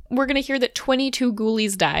on, we're going to hear that 22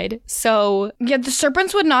 ghoulies died. So, yeah, the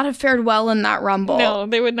serpents would not have fared well in that rumble. no,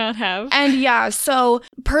 they would not have. And yeah, so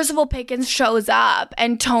Percival Pickens shows up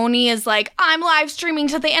and Tony is like, I'm live streaming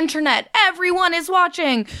to the internet. Everyone is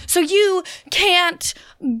watching. So you can't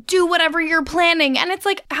do whatever you're planning. And it's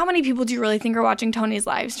like, how many people do you really think are watching Tony's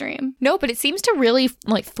live stream? No, but it seems to really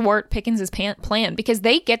like thwart Pickens' plan because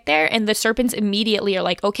they get there and the serpents immediately are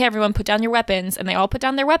like, okay, everyone put down your weapons. And they all put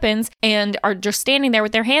down their weapons and are just standing there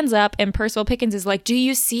with their hands up. And Percival Pickens is like, do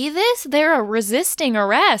you see this? They're resisting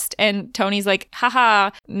arrest. And Tony's like,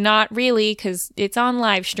 haha, not really, because it's on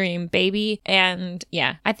live stream, baby. And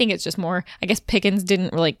yeah, I think it's just more, I guess Pickens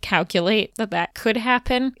didn't really calculate that could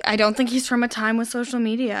happen. I don't think he's from a time with social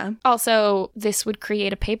media. Also, this would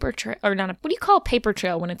create a paper trail, or not, what do you call a paper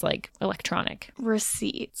trail when it's like electronic?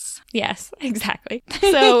 Receipts. Yes, exactly.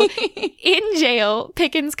 So in jail,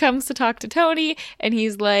 Pickens comes to talk to Tony and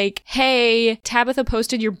he's like, hey, Tabitha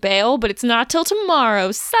posted your bail, but it's not till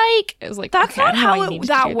tomorrow. Psych. I was like, That's okay, I not don't know why you how needed to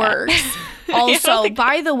that do works. I don't Also, think-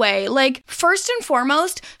 by the way, like, first and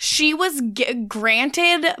foremost, she was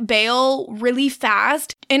granted bail really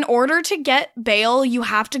fast. In order to get bail, you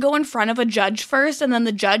have to go in front of a judge first, and then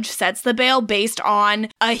the judge sets the bail based on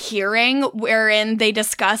a hearing wherein they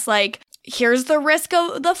discuss, like, here's the risk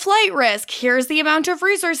of the flight risk. Here's the amount of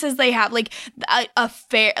resources they have. Like a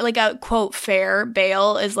fair, like a quote, fair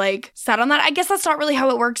bail is like set on that. I guess that's not really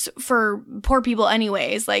how it works for poor people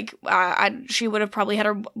anyways. Like she would have probably had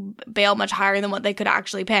her bail much higher than what they could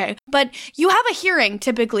actually pay. But you have a hearing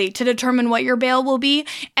typically to determine what your bail will be.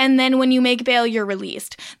 And then when you make bail, you're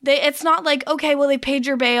released. It's not like, okay, well, they paid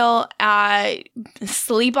your bail,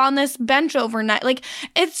 sleep on this bench overnight. Like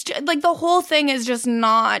it's like the whole thing is just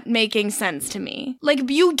not making sense to me. Like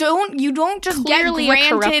you don't just Clearly get a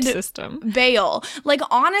corrupt granted system. bail. Like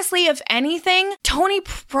honestly, if anything, Tony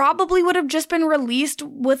probably would have just been released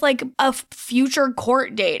with like a future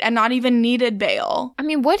court date and not even needed bail. I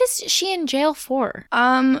mean, what is she in jail for?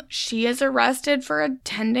 She is arrested for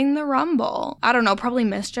attending the Rumble. I don't know, probably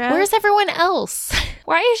mischief. Where's everyone else?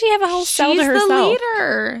 Why does she have a whole cell She's to herself? the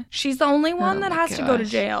leader. She's the only one Oh that my has to go to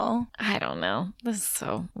gosh. jail. I don't know. This is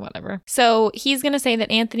so whatever. So he's going to say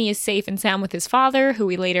that Anthony is safe and sound with his father, who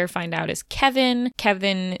we later find out is Kevin.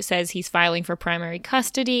 Kevin says he's filing for primary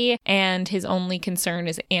custody and his only concern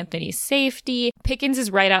is Anthony's safety. Pickens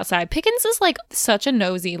is right outside. Pickens is like such a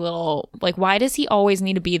nosy little, like, why does he always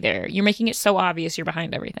need to be there? You're making it so obvious you're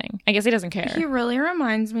behind everything. I guess he doesn't care. He really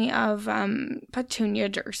reminds me of Petunia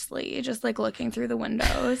Dursley, just like looking through the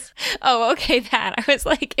windows. Oh, okay, that. I was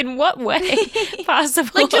like, in what way possible?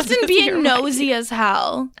 Like just in does he being remind nosy you? as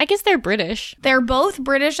hell. I guess they're British. They're both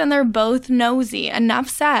British and they're both nosy. Enough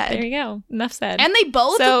There said. you go. Enough said. And they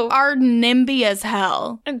both So- are NIMBY as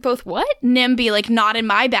hell. And both what? NIMBY, like not in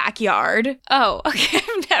my backyard. Oh, okay.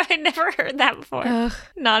 I've never heard that before. Ugh.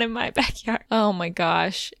 Not in my backyard. Oh my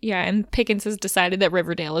gosh. Yeah, and Pickens has decided that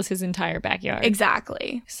Riverdale is his entire backyard.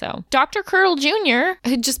 Exactly. So, Dr. Curdle Jr.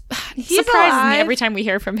 who just He's surprises me alive. every time we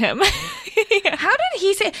hear from him. Yeah. How did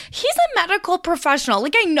he's a medical professional.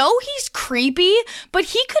 Like, I know he's creepy, but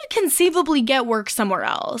he could conceivably get work somewhere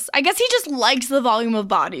else. I guess he just likes the volume of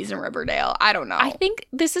bodies in Riverdale. I don't know. I think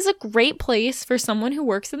this is a great place for someone who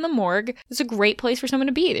works in the morgue. It's a great place for someone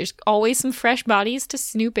to be. There's always some fresh bodies to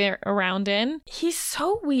snoop around in. He's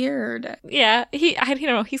so weird. Yeah, I don't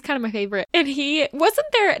know, he's kind of my favorite. And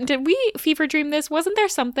did we fever dream this? Wasn't there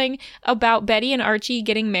something about Betty and Archie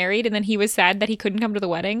getting married and then he was sad that he couldn't come to the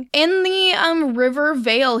wedding? In the River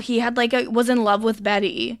Vale, he had was in love with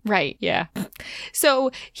Betty. Right, yeah. So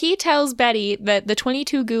he tells Betty that the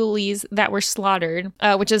 22 ghoulies that were slaughtered,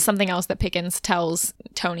 which is something else that Pickens tells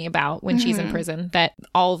Tony about when she's in prison, that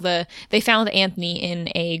they found Anthony in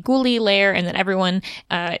a ghoulie lair and that everyone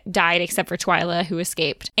died except for Twyla, who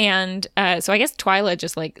escaped. And so I guess Twyla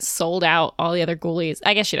just sold out all the other ghoulies.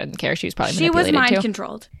 I guess she doesn't care. She was probably manipulated. She was mind too.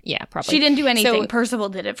 controlled. Yeah, probably. She didn't do anything. So, Percival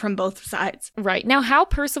did it from both sides. Right. Now, how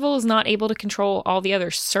Percival is not able to control all the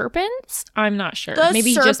other serpents, I'm not sure.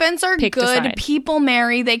 Maybe serpents are good people,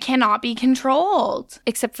 Mary. They cannot be controlled.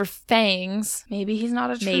 Except for Fangs. Maybe he's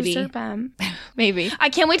not a true serpent. Maybe. I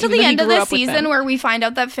can't wait till the end of the season where we find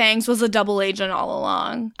out that Fangs was a double agent all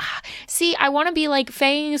along. See, I want to be like,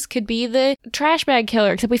 Fangs could be the trash bag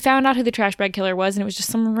killer, except we found out who the trash bag killer was and it was just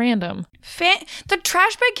someone random. The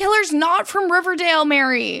trash bag killer's not from Riverdale,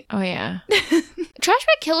 Mary. Oh, yeah. Trash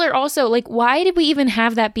bag killer also, why did we even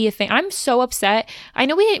have that be a thing? I'm so upset. I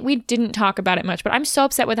know we didn't talk about it much, but I'm so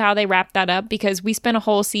upset with how they wrapped that up because we spent a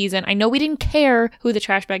whole season. I know we didn't care who the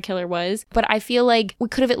trash bag killer was, but I feel like we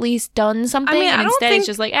could have at least done something. And instead it's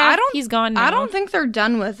just he's gone now. I don't think they're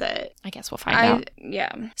done with it. I guess we'll find out.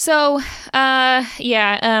 Yeah. So,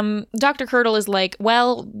 Dr. Curdle is like,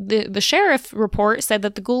 well, the sheriff report said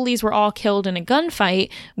that the ghoulies were all killed in a gunfight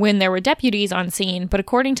when there were deputies on scene, but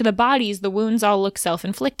according to the bodies, the wounds all look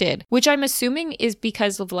self-inflicted, which I'm assuming is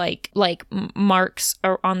because of marks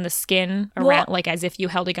on the skin around, as if you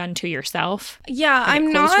held a gun to yourself. Yeah,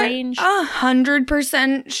 I'm not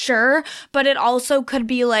 100% sure, but it also could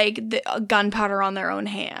be the gunpowder on their own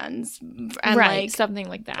hands. And right, something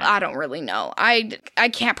like that. I don't really know. I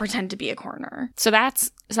can't pretend to be a coroner. So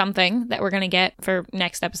that's something that we're going to get for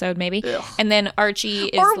next episode, maybe. Ugh. And then Archie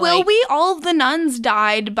is Or will we? All of the nuns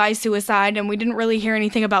died by suicide and we didn't really hear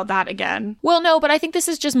anything about that again. Well, no, but I think this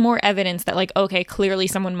is just more evidence that okay, clearly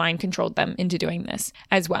someone mind controlled them into doing this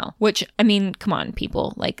as well. Which, I mean, come on,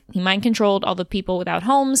 people. He mind controlled all the people without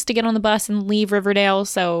homes to get on the bus and leave Riverdale,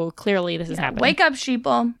 so clearly this is happening. Wake up,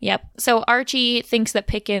 sheeple. Yep. So Archie thinks that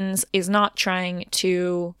Pickens is not trying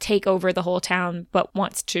to take over the whole town, but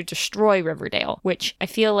wants to destroy Riverdale, which I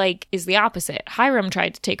feel like is the opposite. Hiram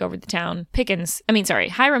tried to take over the town.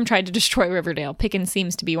 Hiram tried to destroy Riverdale. Pickens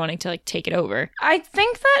seems to be wanting to take it over. I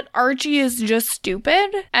think that Archie is just stupid,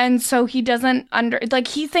 and so he doesn't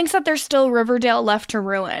he thinks that there's still Riverdale left to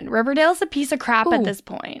ruin. Riverdale's a piece of crap at this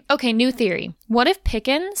point. Okay, new theory. What if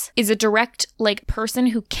Pickens is a direct person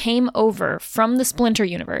who came over from the Splinter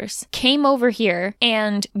universe, came over here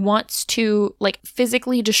and wants to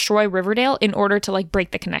physically destroy Riverdale in order to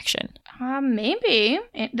break the connection? Maybe.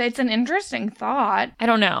 It's an interesting thought. I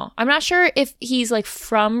don't know. I'm not sure if he's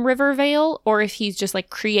from Rivervale or if he's just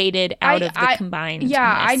created out of the combined.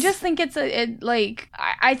 Yeah, I just think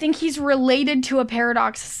I think he's related to a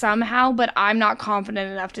paradox somehow, but I'm not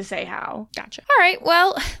confident enough to say how. Gotcha. All right.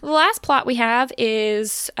 Well, the last plot we have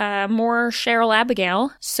is more Cheryl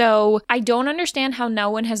Abigail. So I don't understand how no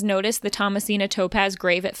one has noticed the Thomasina Topaz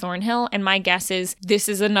grave at Thornhill, and my guess is this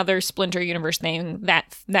is another Splinter Universe thing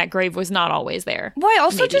that grave was not always there. Well, I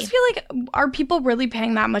also just feel are people really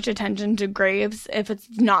paying that much attention to graves if it's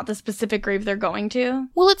not the specific grave they're going to?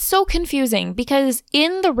 Well, it's so confusing because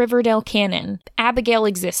in the Riverdale canon, Abigail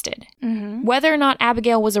existed. Mm-hmm. Whether or not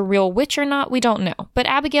Abigail was a real witch or not, we don't know. But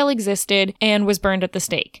Abigail existed and was burned at the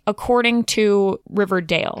stake, according to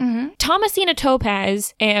Riverdale. Mm-hmm. Thomasina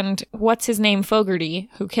Topaz and what's-his-name Fogarty,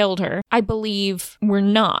 who killed her, I believe were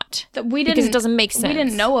not. Because it doesn't make sense. We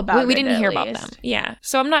didn't know about We didn't hear about them. Yeah.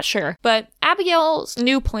 So I'm not sure. But Abigail's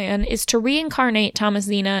new plan is to reincarnate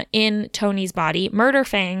Thomasina in Tony's body, murder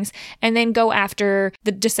Fangs, and then go after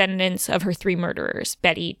the descendants of her 3 murderers,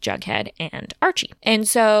 Betty, Jughead, and Archie. And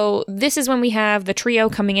so this is when we have the trio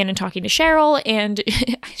coming in and talking to Cheryl, and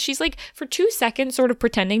she's for 2 seconds sort of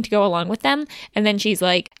pretending to go along with them, and then she's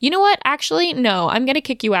like, you know what? Actually, no, I'm gonna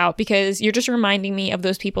kick you out because you're just reminding me of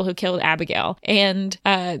those people who killed Abigail. And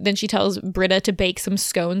then she tells Britta to bake some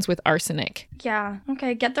scones with arsenic. Yeah.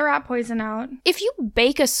 Okay, get the rat poison out. If you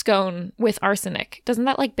bake a scone with arsenic, doesn't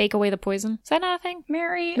that like bake away the poison? Is that not a thing?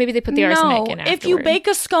 Mary? Maybe they put the arsenic in afterward. If you bake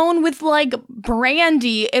a scone with like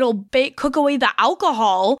brandy, it'll cook away the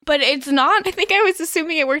alcohol, but it's not. I think I was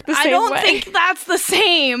assuming it worked the same way. I don't think that's the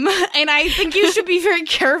same. And I think you should be very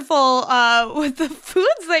careful with the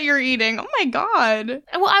foods that you're eating. Oh my God.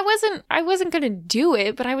 Well, I wasn't going to do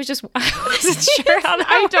it, but I wasn't sure how that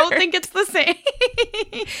I don't worked. think it's the same.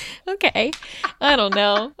 Okay. I don't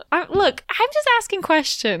know. Look, I'm just asking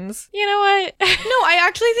questions. You know what? No, I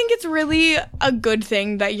actually think it's really a good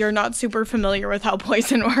thing that you're not super familiar with how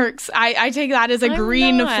poison works. I take that as a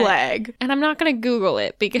green flag. And I'm not going to Google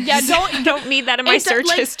it because I don't need that in my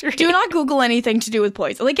search history. Do not Google anything to do with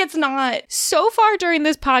poison. Like, it's not. So far during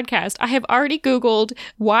this podcast, I have already Googled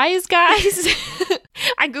wise guys.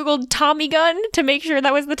 I Googled Tommy gun to make sure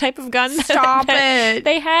that was the type of gun that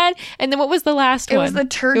they had. And then what was the last one? It was the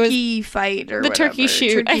turkey fight or the whatever. Turkey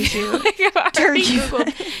shoot. Turkey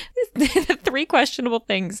Googled the 3 questionable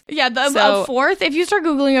things. Yeah, the fourth, if you start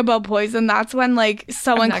Googling about poison, that's when like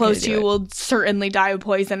someone close to you will certainly die of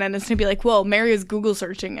poison, and it's gonna be like, whoa, Mary is Google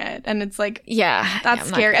searching it. And it's like, that's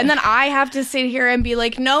scary. And then I have to sit here and be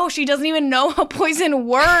like, no, she doesn't even know how poison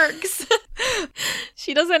works.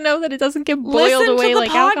 She doesn't know that it doesn't get boiled away like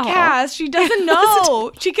alcohol. Listen to the podcast. She doesn't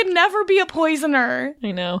know. She could never be a poisoner.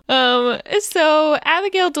 I know. So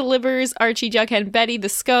Abigail delivers Archie, Jughead, and Betty the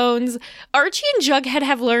scones. Archie and Jughead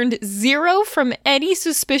have learned 0 from any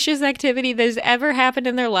suspicious activity that has ever happened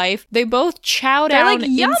in their life. They both chow down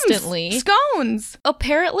instantly. Scones.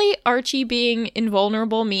 Apparently, Archie being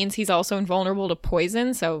invulnerable means he's also invulnerable to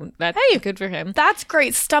poison, so that's good for him. That's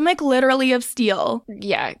great. Stomach literally of steel.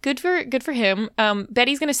 Yeah, good for him.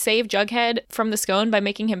 Betty's gonna save Jughead from the scone by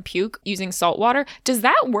making him puke using salt water. Does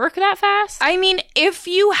that work that fast? I mean, if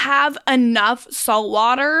you have enough salt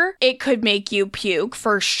water, it could make you puke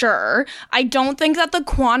for sure. I don't think that the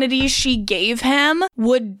quantity she gave him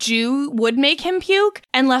would make him puke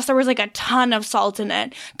unless there was like a ton of salt in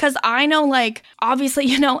it. Because I know, like, obviously,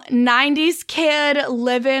 90s kid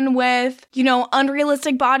living with,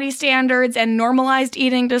 unrealistic body standards and normalized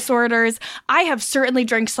eating disorders. I have certainly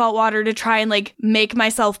drank salt water to try and like make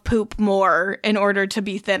myself poop more in order to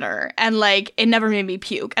be thinner, and like it never made me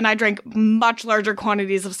puke, and I drank much larger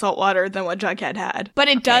quantities of salt water than what Jughead had, but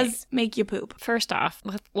it does make you poop. First off,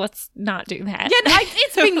 let's not do that. Yeah,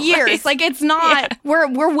 it's been years. Like, it's not we're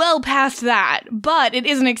well past that, but it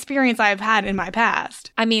is an experience I've had in my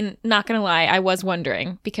past. I mean, not gonna lie, I was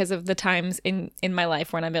wondering because of the times in my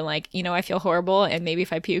life when I've been like, I feel horrible, and maybe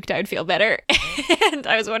if I puked I would feel better. And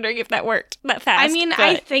I was wondering if that worked that fast. I mean,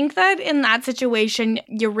 I think that in that situation,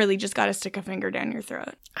 you really just got to stick a finger down your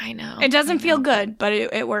throat. I know. It doesn't feel good, but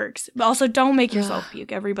it works. But also, don't make yourself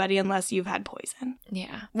puke, everybody, unless you've had poison.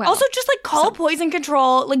 Yeah. Well, also, just like call poison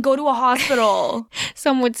control, like go to a hospital.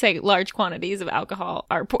 Some would say large quantities of alcohol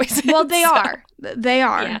are poison. Well, they are. They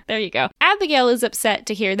are. Yeah, there you go. Abigail is upset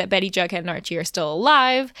to hear that Betty, Jughead, and Archie are still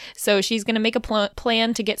alive, so she's going to make a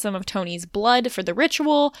plan to get some of Tony's blood for the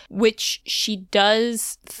ritual, which she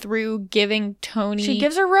does through giving Tony... She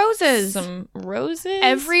gives her roses. Some roses?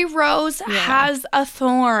 Every rose has a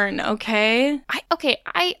thorn, okay?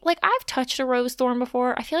 I've touched a rose thorn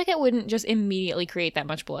before. I feel like it wouldn't just immediately create that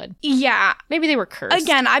much blood. Yeah. Maybe they were cursed.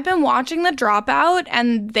 Again, I've been watching The Dropout,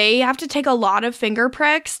 and they have to take a lot of finger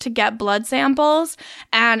pricks to get blood samples,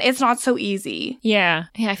 and it's not so easy. Yeah,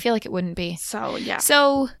 I feel like it wouldn't be. So, yeah.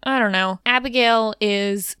 So, I don't know. Abigail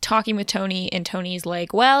is talking with Tony, and Tony's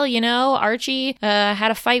like, well, Archie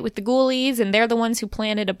had a fight with the ghoulies, and they're the ones who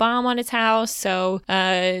planted a bomb on his house, so,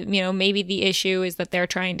 maybe the issue is that they're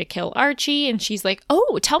trying to kill Archie, and she's like,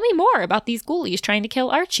 oh, tell me more about these ghoulies trying to kill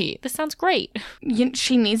Archie. This sounds great.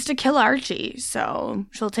 She needs to kill Archie, so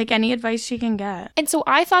she'll take any advice she can get. And so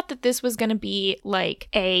I thought that this was going to be like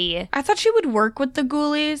I thought she would work with the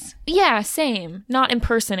ghoulies. Yeah, same. Not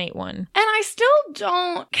impersonate one. And I still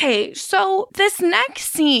don't... Okay, so this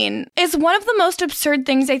next scene is one of the most absurd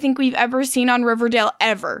things I think we've ever seen on Riverdale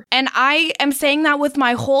ever. And I am saying that with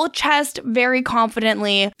my whole chest very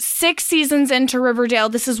confidently. 6 seasons into Riverdale,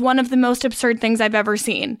 this is one of the most absurd things I've ever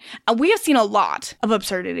seen. We have seen a lot of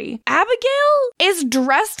absurdity. Abigail is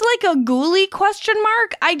dressed like a ghoulie, ?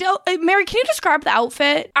 Mary, can you describe the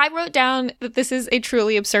outfit? I wrote down that this is a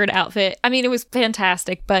truly absurd outfit. I mean, it was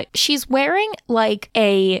fantastic, but she's wearing like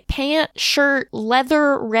a pant, shirt,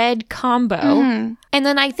 leather red combo And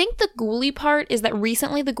then I think the ghoulie part is that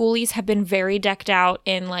recently the ghoulies have been very decked out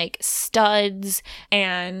in like studs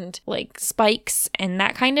and like spikes and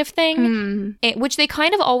that kind of thing, which they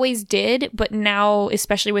kind of always did, but now,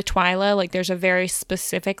 especially with Twyla, like there's a very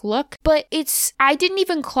specific look. But I didn't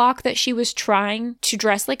even clock that she was trying to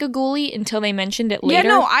dress like a ghoulie until they mentioned it later.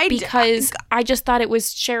 Yeah, no, because I just thought it was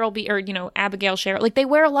Cheryl or, you know, Abigail Cheryl. Like they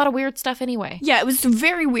wear a lot of weird stuff anyway. Yeah, it was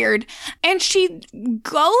very weird. And she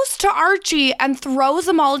goes to Archie and throws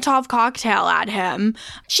a Molotov cocktail at him.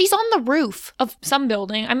 She's on the roof of some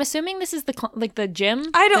building. I'm assuming this is the gym,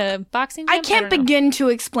 the boxing gym. I can't begin to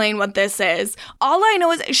explain what this is. All I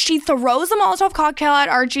know is she throws a Molotov cocktail at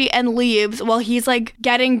Archie and leaves while he's like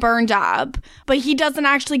getting burned up. But he doesn't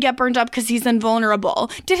actually get burned up because he's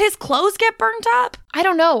invulnerable. Did his clothes get burned up? I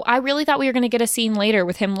don't know. I really thought we were going to get a scene later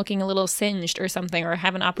with him looking a little singed or something, or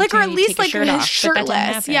have an opportunity to take his shirt off.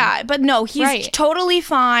 Shirtless. Yeah, but no, he's totally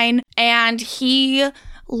fine. And he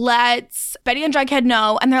lets Betty and Jughead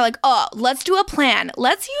know, and they're like, oh, let's do a plan.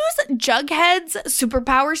 Let's use Jughead's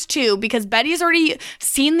superpowers too, because Betty's already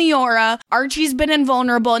seen the aura, Archie's been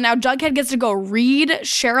invulnerable, and now Jughead gets to go read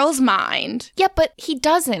Cheryl's mind. Yeah, but he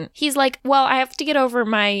doesn't. He's like, well, I have to get over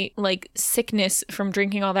my like sickness from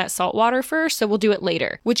drinking all that salt water first, so we'll do it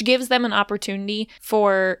later, which gives them an opportunity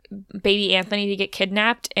for baby Anthony to get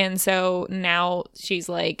kidnapped. And so now she's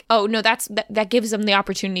like, oh no, that gives them the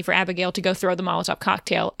opportunity for Abigail to go throw the Molotov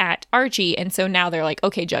cocktail at Archie. And so now they're like,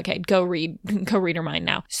 okay, Jughead, go read her mind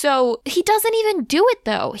now. So he doesn't even do it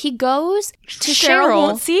though. He goes to Cheryl.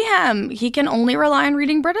 Won't see him. He can only rely on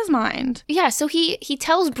reading Britta's mind. Yeah, so he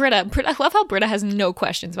tells Britta, I love how Britta has no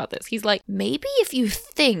questions about this. He's like, maybe if you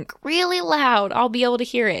think really loud, I'll be able to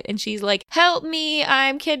hear it. And she's like, help me,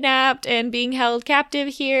 I'm kidnapped and being held captive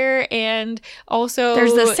here. And also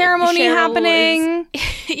there's the ceremony happening.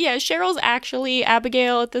 Yeah, Cheryl's actually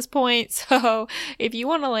Abigail at this point. So if you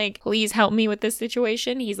want to like, please help me with this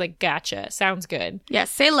situation, he's like, gotcha, sounds good. Yeah,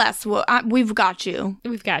 say less. We've got you.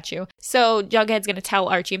 We've got you. So Jughead's gonna tell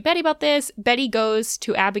Archie and Betty about this. Betty goes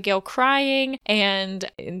to Abigail crying and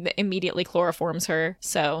immediately chloroforms her.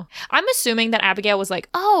 So I'm assuming that Abigail was like,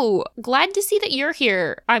 oh, glad to see that you're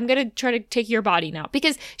here. I'm gonna try to take your body now,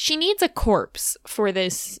 because she needs a corpse for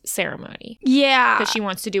this ceremony. Yeah, because she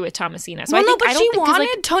wants to do with Thomasina. So well, she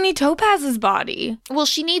wanted Tony Topaz's body. Well,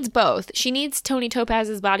 she needs both. She needs Tony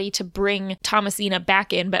Topaz's body to bring Thomasina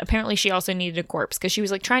back in, but apparently she also needed a corpse because she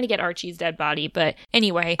was like trying to get Archie's dead body. But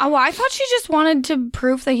anyway. Oh, I thought she just wanted to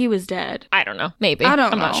prove that he was dead. I don't know. Maybe. I'm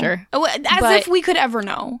not sure. If we could ever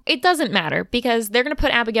know. It doesn't matter because they're going to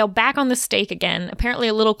put Abigail back on the stake again. Apparently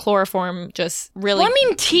a little chloroform just really, well, I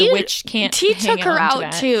mean, the witch can't T took her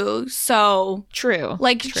out too, so. True.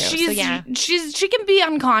 Like, True. she can be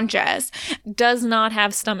unconscious. Does not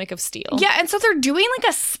have stomach of steel. Yeah, and so they're doing like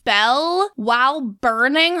a spell while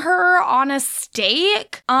burning her on a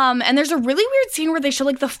stake. And there's a really weird scene where they show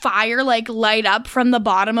like the fire like light up from the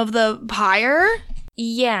bottom of the pyre.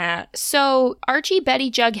 Yeah, so Archie, Betty,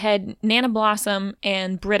 Jughead, Nana Blossom,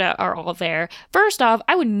 and Britta are all there. First off,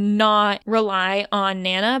 I would not rely on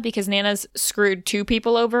Nana because Nana's screwed two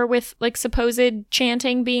people over with like supposed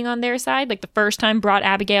chanting being on their side. Like the first time brought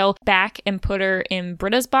Abigail back and put her in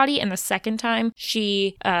Britta's body, and the second time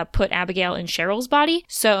she put Abigail in Cheryl's body.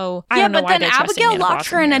 So I don't know why they're trusting Nana Blossom. Yeah, but then Abigail locked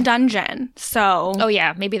her in a dungeon. So oh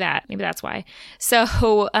yeah, maybe that's why.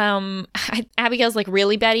 So Abigail's like,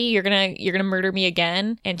 really, Betty, you're gonna murder me again?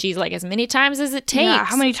 And she's like, as many times as it takes. Yeah,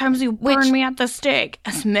 how many times do you burn me at the stake?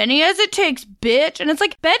 As many as it takes, bitch. And it's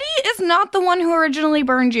like, Betty is not the one who originally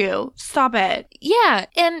burned you. Stop it. Yeah,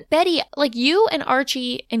 and Betty, like, you and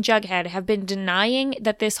Archie and Jughead have been denying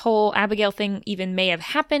that this whole Abigail thing even may have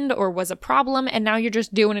happened or was a problem, and now you're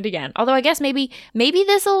just doing it again. Although I guess maybe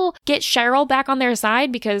this'll get Cheryl back on their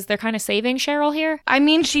side because they're kind of saving Cheryl here. I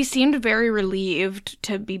mean, she seemed very relieved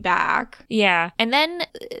to be back. Yeah, and then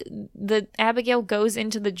the Abigail goes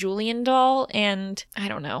into the Julian doll, and I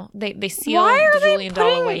don't know, they seal the Julian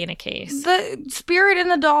doll away in a case. The spirit in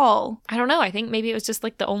the doll. I don't know. I think maybe it was just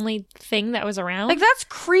like the only thing that was around. Like, that's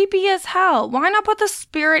creepy as hell. Why not put the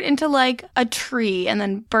spirit into like a tree and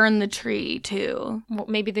then burn the tree too? Well,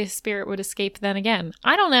 maybe the spirit would escape then again.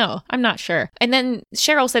 I don't know. I'm not sure. And then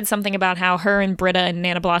Cheryl said something about how her and Britta and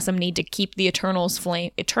Nana Blossom need to keep the eternal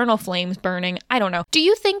flames burning. I don't know. Do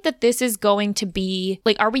you think that this is going to be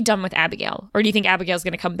like, are we done with Abigail, or do you think think Abigail's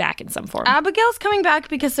going to come back in some form? Abigail's coming back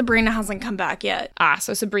because Sabrina hasn't come back yet.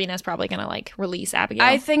 So Sabrina's probably going to like release Abigail.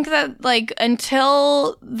 I think that like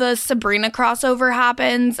until the Sabrina crossover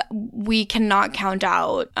happens, we cannot count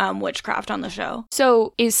out witchcraft on the show.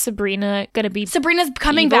 So is Sabrina going to be Sabrina's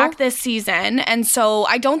coming evil? back this season, and so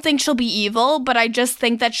I don't think she'll be evil, but I just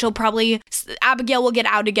think that she'll probably Abigail will get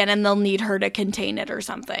out again and they'll need her to contain it or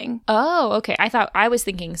something. Oh, okay. I was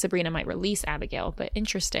thinking Sabrina might release Abigail, but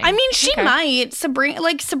interesting. I mean, she might.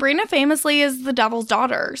 Sabrina famously is the devil's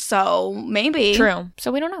daughter, so maybe. True.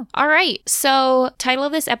 So we don't know. All right. So title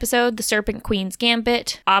of this episode, The Serpent Queen's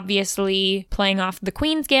Gambit. Obviously playing off The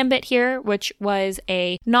Queen's Gambit here, which was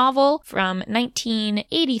a novel from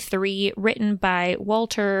 1983 written by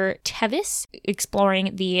Walter Tevis,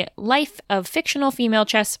 exploring the life of fictional female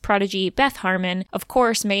chess prodigy Beth Harmon, of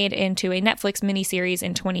course made into a Netflix miniseries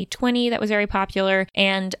in 2020 that was very popular,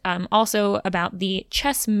 and also about the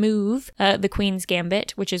chess move, The Queen's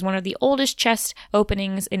Gambit, which is one of the oldest chess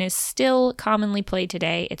openings and is still commonly played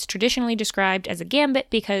today. It's traditionally described as a gambit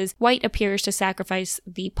because white appears to sacrifice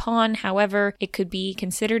the pawn. However, it could be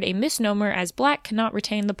considered a misnomer as black cannot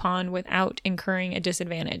retain the pawn without incurring a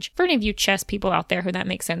disadvantage. For any of you chess people out there who that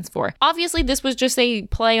makes sense for. Obviously, this was just a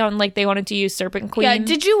play on like they wanted to use Serpent Queen. Yeah,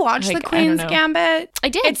 did you watch The Queen's Gambit? I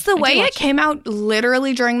did. It's the way it came out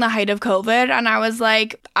literally during the height of COVID, and I was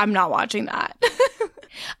like, I'm not watching that.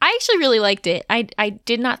 I actually really liked it. I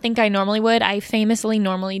did not think I normally would. I famously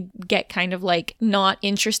normally get kind of like not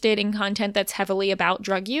interested in content that's heavily about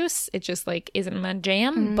drug use. It just like isn't my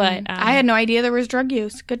jam. But I had no idea there was drug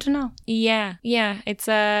use. Good to know. Yeah.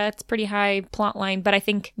 It's pretty high plot line, but I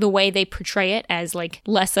think the way they portray it as like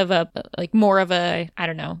less of a like more of a, I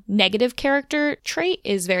don't know, negative character trait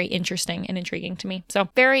is very interesting and intriguing to me. So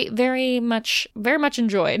very much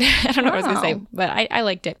enjoyed. I don't know what I was gonna say, but I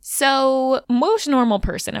liked it. So most normal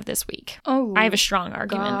person of this week. Oh, I have a strong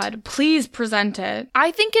argument. God, please present it. I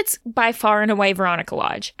think it's by far and away Veronica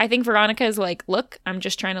Lodge. I think Veronica is like, look, I'm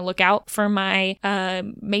just trying to look out for my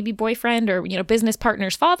maybe boyfriend or, you know, business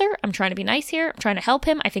partner's father. I'm trying to be nice here. I'm trying to help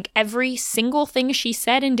him. I think every single thing she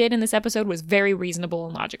said and did in this episode was very reasonable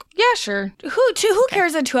and logical. Yeah, sure. Who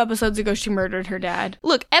cares that 2 episodes ago she murdered her dad?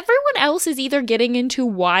 Look, everyone else is either getting into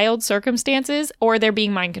wild circumstances or they're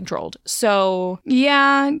being mind controlled. So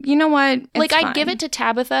yeah, you know what? It's I'd give it to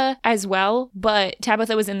Tabitha as well, but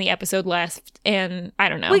Tabitha was in the episode last, and I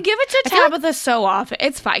don't know. We give it to Tabitha so often.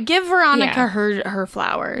 It's fine. Give Veronica her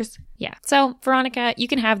flowers. Yeah. So Veronica, you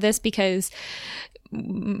can have this because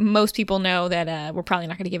most people know that we're probably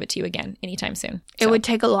not going to give it to you again anytime soon. It would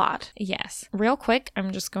take a lot. Yes. Real quick,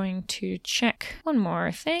 I'm just going to check one more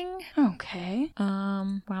thing. Okay.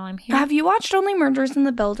 While I'm here. Have you watched Only Murders in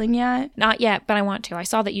the Building yet? Not yet, but I want to. I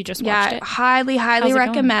saw that you just watched it. Highly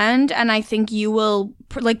recommend. And I think you will,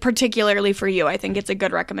 like particularly for you, I think it's a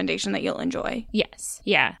good recommendation that you'll enjoy. Yes.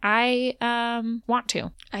 Yeah. I want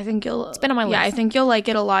to. I think you'll. It's been on my list. Yeah, I think you'll like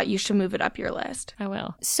it a lot. You should move it up your list. I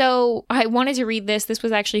will. So I wanted to read this. This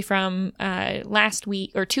was actually from last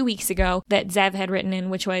week or 2 weeks ago that Zev had written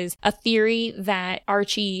in, which was a theory that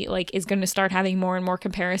Archie is going to start having more and more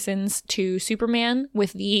comparisons to Superman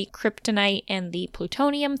with the kryptonite and the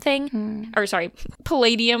plutonium thing. Or sorry,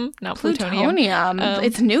 palladium, not plutonium.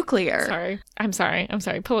 It's nuclear. I'm sorry.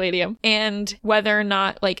 Palladium. And whether or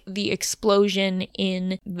not the explosion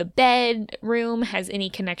in the bedroom has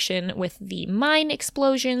any connection with the mine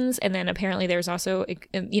explosions. And then apparently there's also,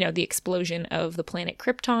 the explosion of the planet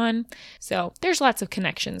Krypton. So there's lots of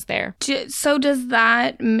connections there. So does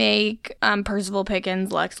that make Percival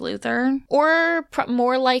Pickens Lex Luthor? Or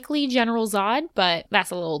more likely General Zod, but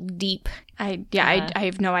that's a little deep. I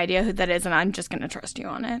have no idea who that is, and I'm just going to trust you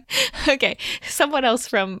on it. Okay. Someone else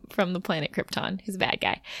from the planet Krypton. He's a bad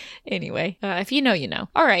guy. Anyway, if you know, you know.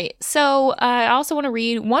 All right. So I also want to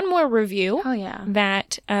read one more review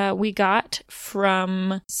that we got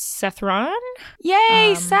from Sethron.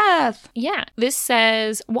 Yay, Seth! Yeah. This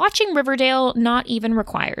says, watching Riverdale, not even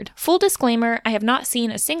required. Full disclaimer, I have not seen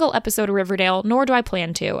a single episode of Riverdale, nor do I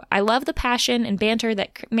plan to. I love the passion and banter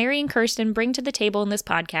that Mary and Kirsten bring to the table in this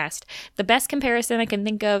podcast. The best comparison I can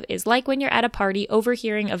think of is like when you're at a party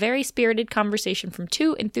overhearing a very spirited conversation from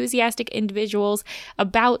two enthusiastic individuals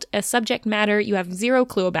about a subject matter you have zero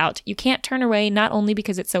clue about. You can't turn away not only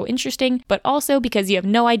because it's so interesting, but also because you have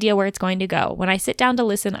no idea where it's going to go. When I sit down to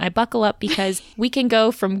listen, I buckle up because we can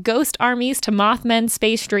go from ghost armies to Mothman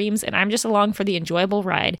space dreams, and I'm just along for the enjoyable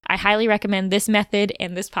ride. I highly recommend this method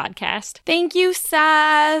and this podcast. Thank you,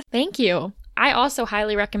 Seth. Thank you. I also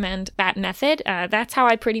highly recommend that method. That's how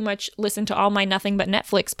I pretty much listen to all my nothing but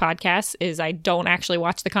Netflix podcasts, is I don't actually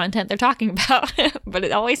watch the content they're talking about, but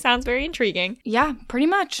it always sounds very intriguing. Yeah, pretty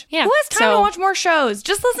much. Yeah. Who has time to watch more shows?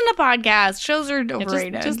 Just listen to podcasts. Shows are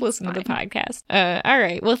overrated. Just listen to the podcast. All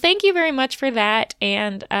right. Well, thank you very much for that.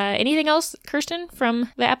 And anything else, Kirsten,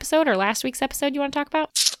 from the episode or last week's episode you want to talk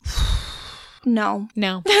about? No.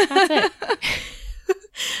 That's it.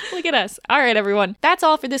 Look at us. All right, everyone. That's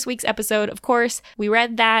all for this week's episode. Of course, we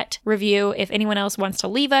read that review. If anyone else wants to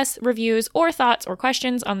leave us reviews or thoughts or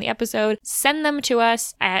questions on the episode, send them to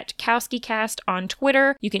us at KowskiCast on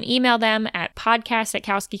Twitter. You can email them at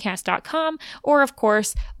podcast@KowskiCast.com, or of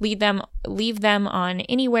course, leave them on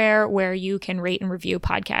anywhere where you can rate and review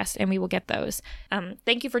podcasts, and we will get those.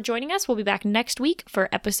 Thank you for joining us. We'll be back next week for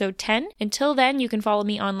episode 10. Until then, you can follow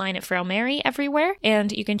me online at Frail Mary everywhere,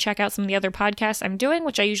 and you can check out some of the other podcasts I'm doing,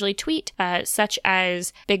 which I usually tweet, such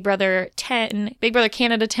as Big Brother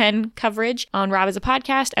Canada 10 coverage on Rob as a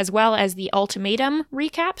Podcast, as well as the Ultimatum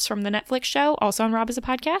recaps from the Netflix show, also on Rob as a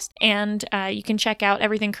Podcast. And you can check out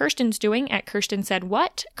everything Kirsten's doing at Kirsten Said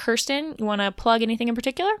What. Kirsten, you want to plug anything in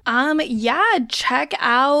particular? Yeah, check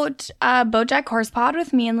out BoJack Horsepod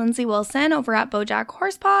with me and Lindsay Wilson over at BoJack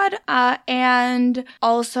Horsepod, and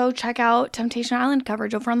also check out Temptation Island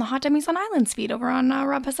coverage over on the Hot Dummies on Islands feed over on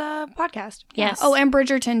Rob as a Podcast. Yes. Oh, and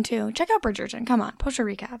Bridgerton too. Check out Bridgerton. Come on, post your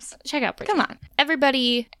recaps. Check out Bridgerton. Come on.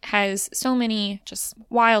 Everybody has so many just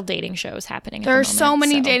wild dating shows happening. There are so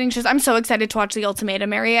many dating shows. I'm so excited to watch The Ultimatum,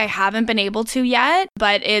 Mary. I haven't been able to yet,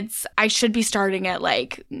 but I should be starting it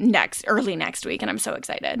like early next week, and I'm so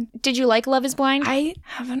excited. Did you like Love is Blind? I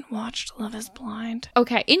haven't watched Love is Blind.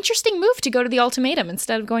 Okay, interesting move to go to The Ultimatum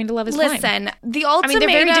instead of going to Love is Blind. Listen, The Ultimatum,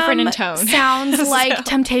 they're very different in tone. Sounds like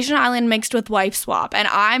Temptation Island mixed with Wife Swap, and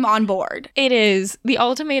I'm on board. It is. The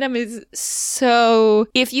Ultimatum is so...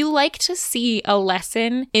 If you like to see a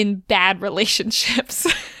lesson in bad relationships,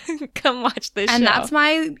 come watch this show. And that's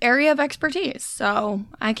my area of expertise, so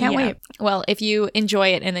I can't wait. Well, if you enjoy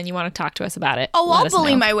it and then you want to talk to us about it, I'll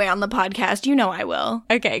bully my way on the podcast. You know I will.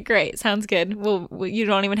 Okay, great. Sounds good. You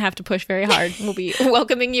don't even have to push very hard. We'll be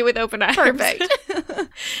welcoming you with open arms. Perfect.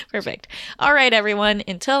 Perfect. All right, everyone.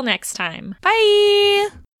 Until next time. Bye.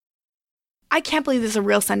 I can't believe there's a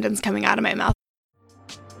real sentence coming out of my mouth.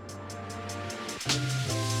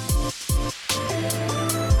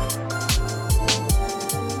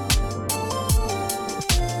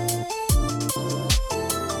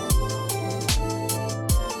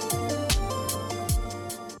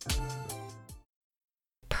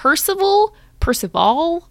 Percival